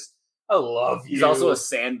 I love you." He's also a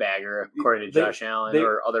sandbagger, according to Josh Allen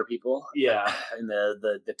or other people. Yeah, in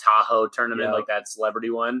the Tahoe tournament, like that celebrity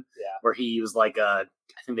one, where he was like I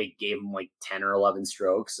think they gave him like 10 or 11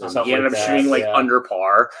 strokes, and he ended up shooting under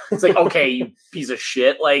par. It's like, okay, you piece of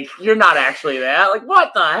shit, like you're not actually that. Like,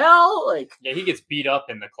 what the hell? Like, yeah, he gets beat up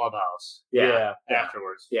in the clubhouse.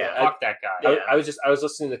 Afterwards. Yeah, fuck that guy. I was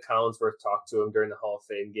listening to Collinsworth talk to him during the Hall of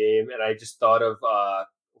Fame game, and I just thought of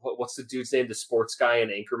what's the dude's name? The sports guy in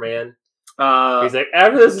Anchorman. He's like,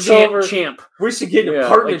 after this is over, Champ. We should get an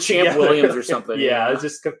apartment, like Champ Williams or something. I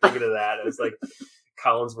just kept thinking of that. I was like,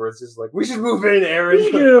 Collinsworth's just like, we should move in, Aaron. We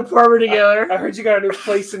should get an apartment together. I heard you got a new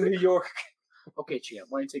place in New York. Okay, Champ.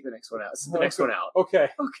 Why don't you take the next one out? The next one out. Okay.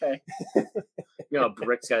 You know,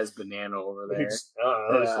 Brick's got his banana over there. Just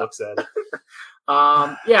looks at it.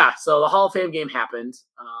 So the Hall of Fame game happened.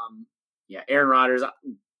 Aaron Rodgers.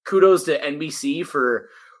 Kudos to NBC for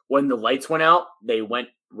when the lights went out. They went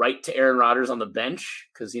right to Aaron Rodgers on the bench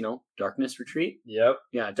because, darkness retreat. Yep.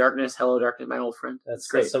 Yeah, darkness. Hello, darkness, my old friend. That's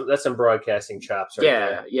great. That's some broadcasting chops right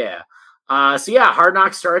there. Yeah. Hard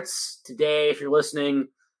Knocks starts today. If you're listening,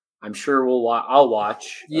 I'm sure I'll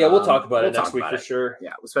watch. Yeah, we'll talk about it next week for sure.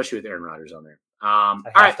 Yeah, especially with Aaron Rodgers on there. I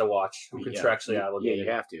have to watch. I'm contractually obligated. Yeah,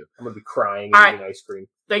 you have to. I'm going to be crying and eating ice cream.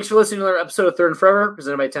 Thanks for listening to another episode of Third and Forever,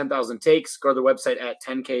 presented by 10,000 Takes. Go to their website at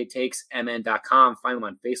 10ktakesmn.com. Find them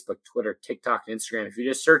on Facebook, Twitter, TikTok, and Instagram. If you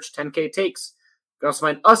just search 10K Takes, you can also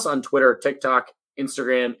find us on Twitter, TikTok,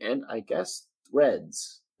 Instagram, and I guess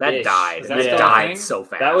Threads. That died. That died so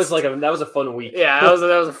fast. That was a fun week. Yeah, that was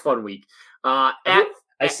a fun week.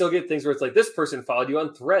 I still get things where it's like, this person followed you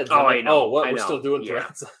on Threads. I know. We're still doing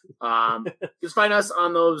Threads. Just find us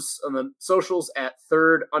on the socials at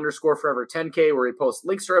third_forever 10K, where we post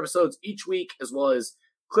links to our episodes each week, as well as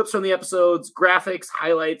clips from the episodes, graphics,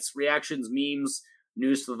 highlights, reactions, memes,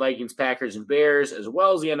 news to the Vikings, Packers, and Bears, as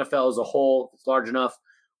well as the NFL as a whole. It's large enough.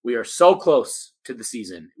 We are so close to the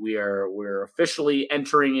season. We're officially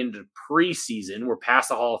entering into preseason. We're past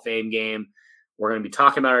the Hall of Fame game. We're going to be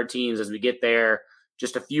talking about our teams as we get there.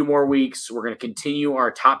 Just a few more weeks. We're going to continue our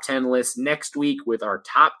top 10 list next week with our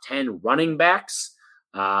top 10 running backs.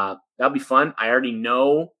 That'll be fun. I already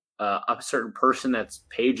know a certain person that's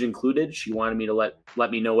Paige included. She wanted me to let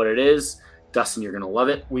me know what it is. Dustin, you're going to love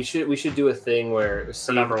it. We should do a thing where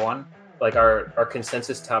number one, like our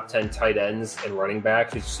consensus top 10 tight ends and running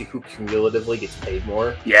backs, to see who cumulatively gets paid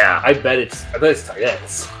more. Yeah, I bet it's tight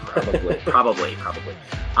ends. Probably.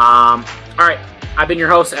 All right. I've been your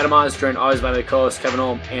host, Adam Oz, joined always by my co-host, Kevin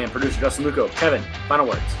Holm, and producer, Justin Luco. Kevin, final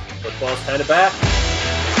words. Football's kind of back.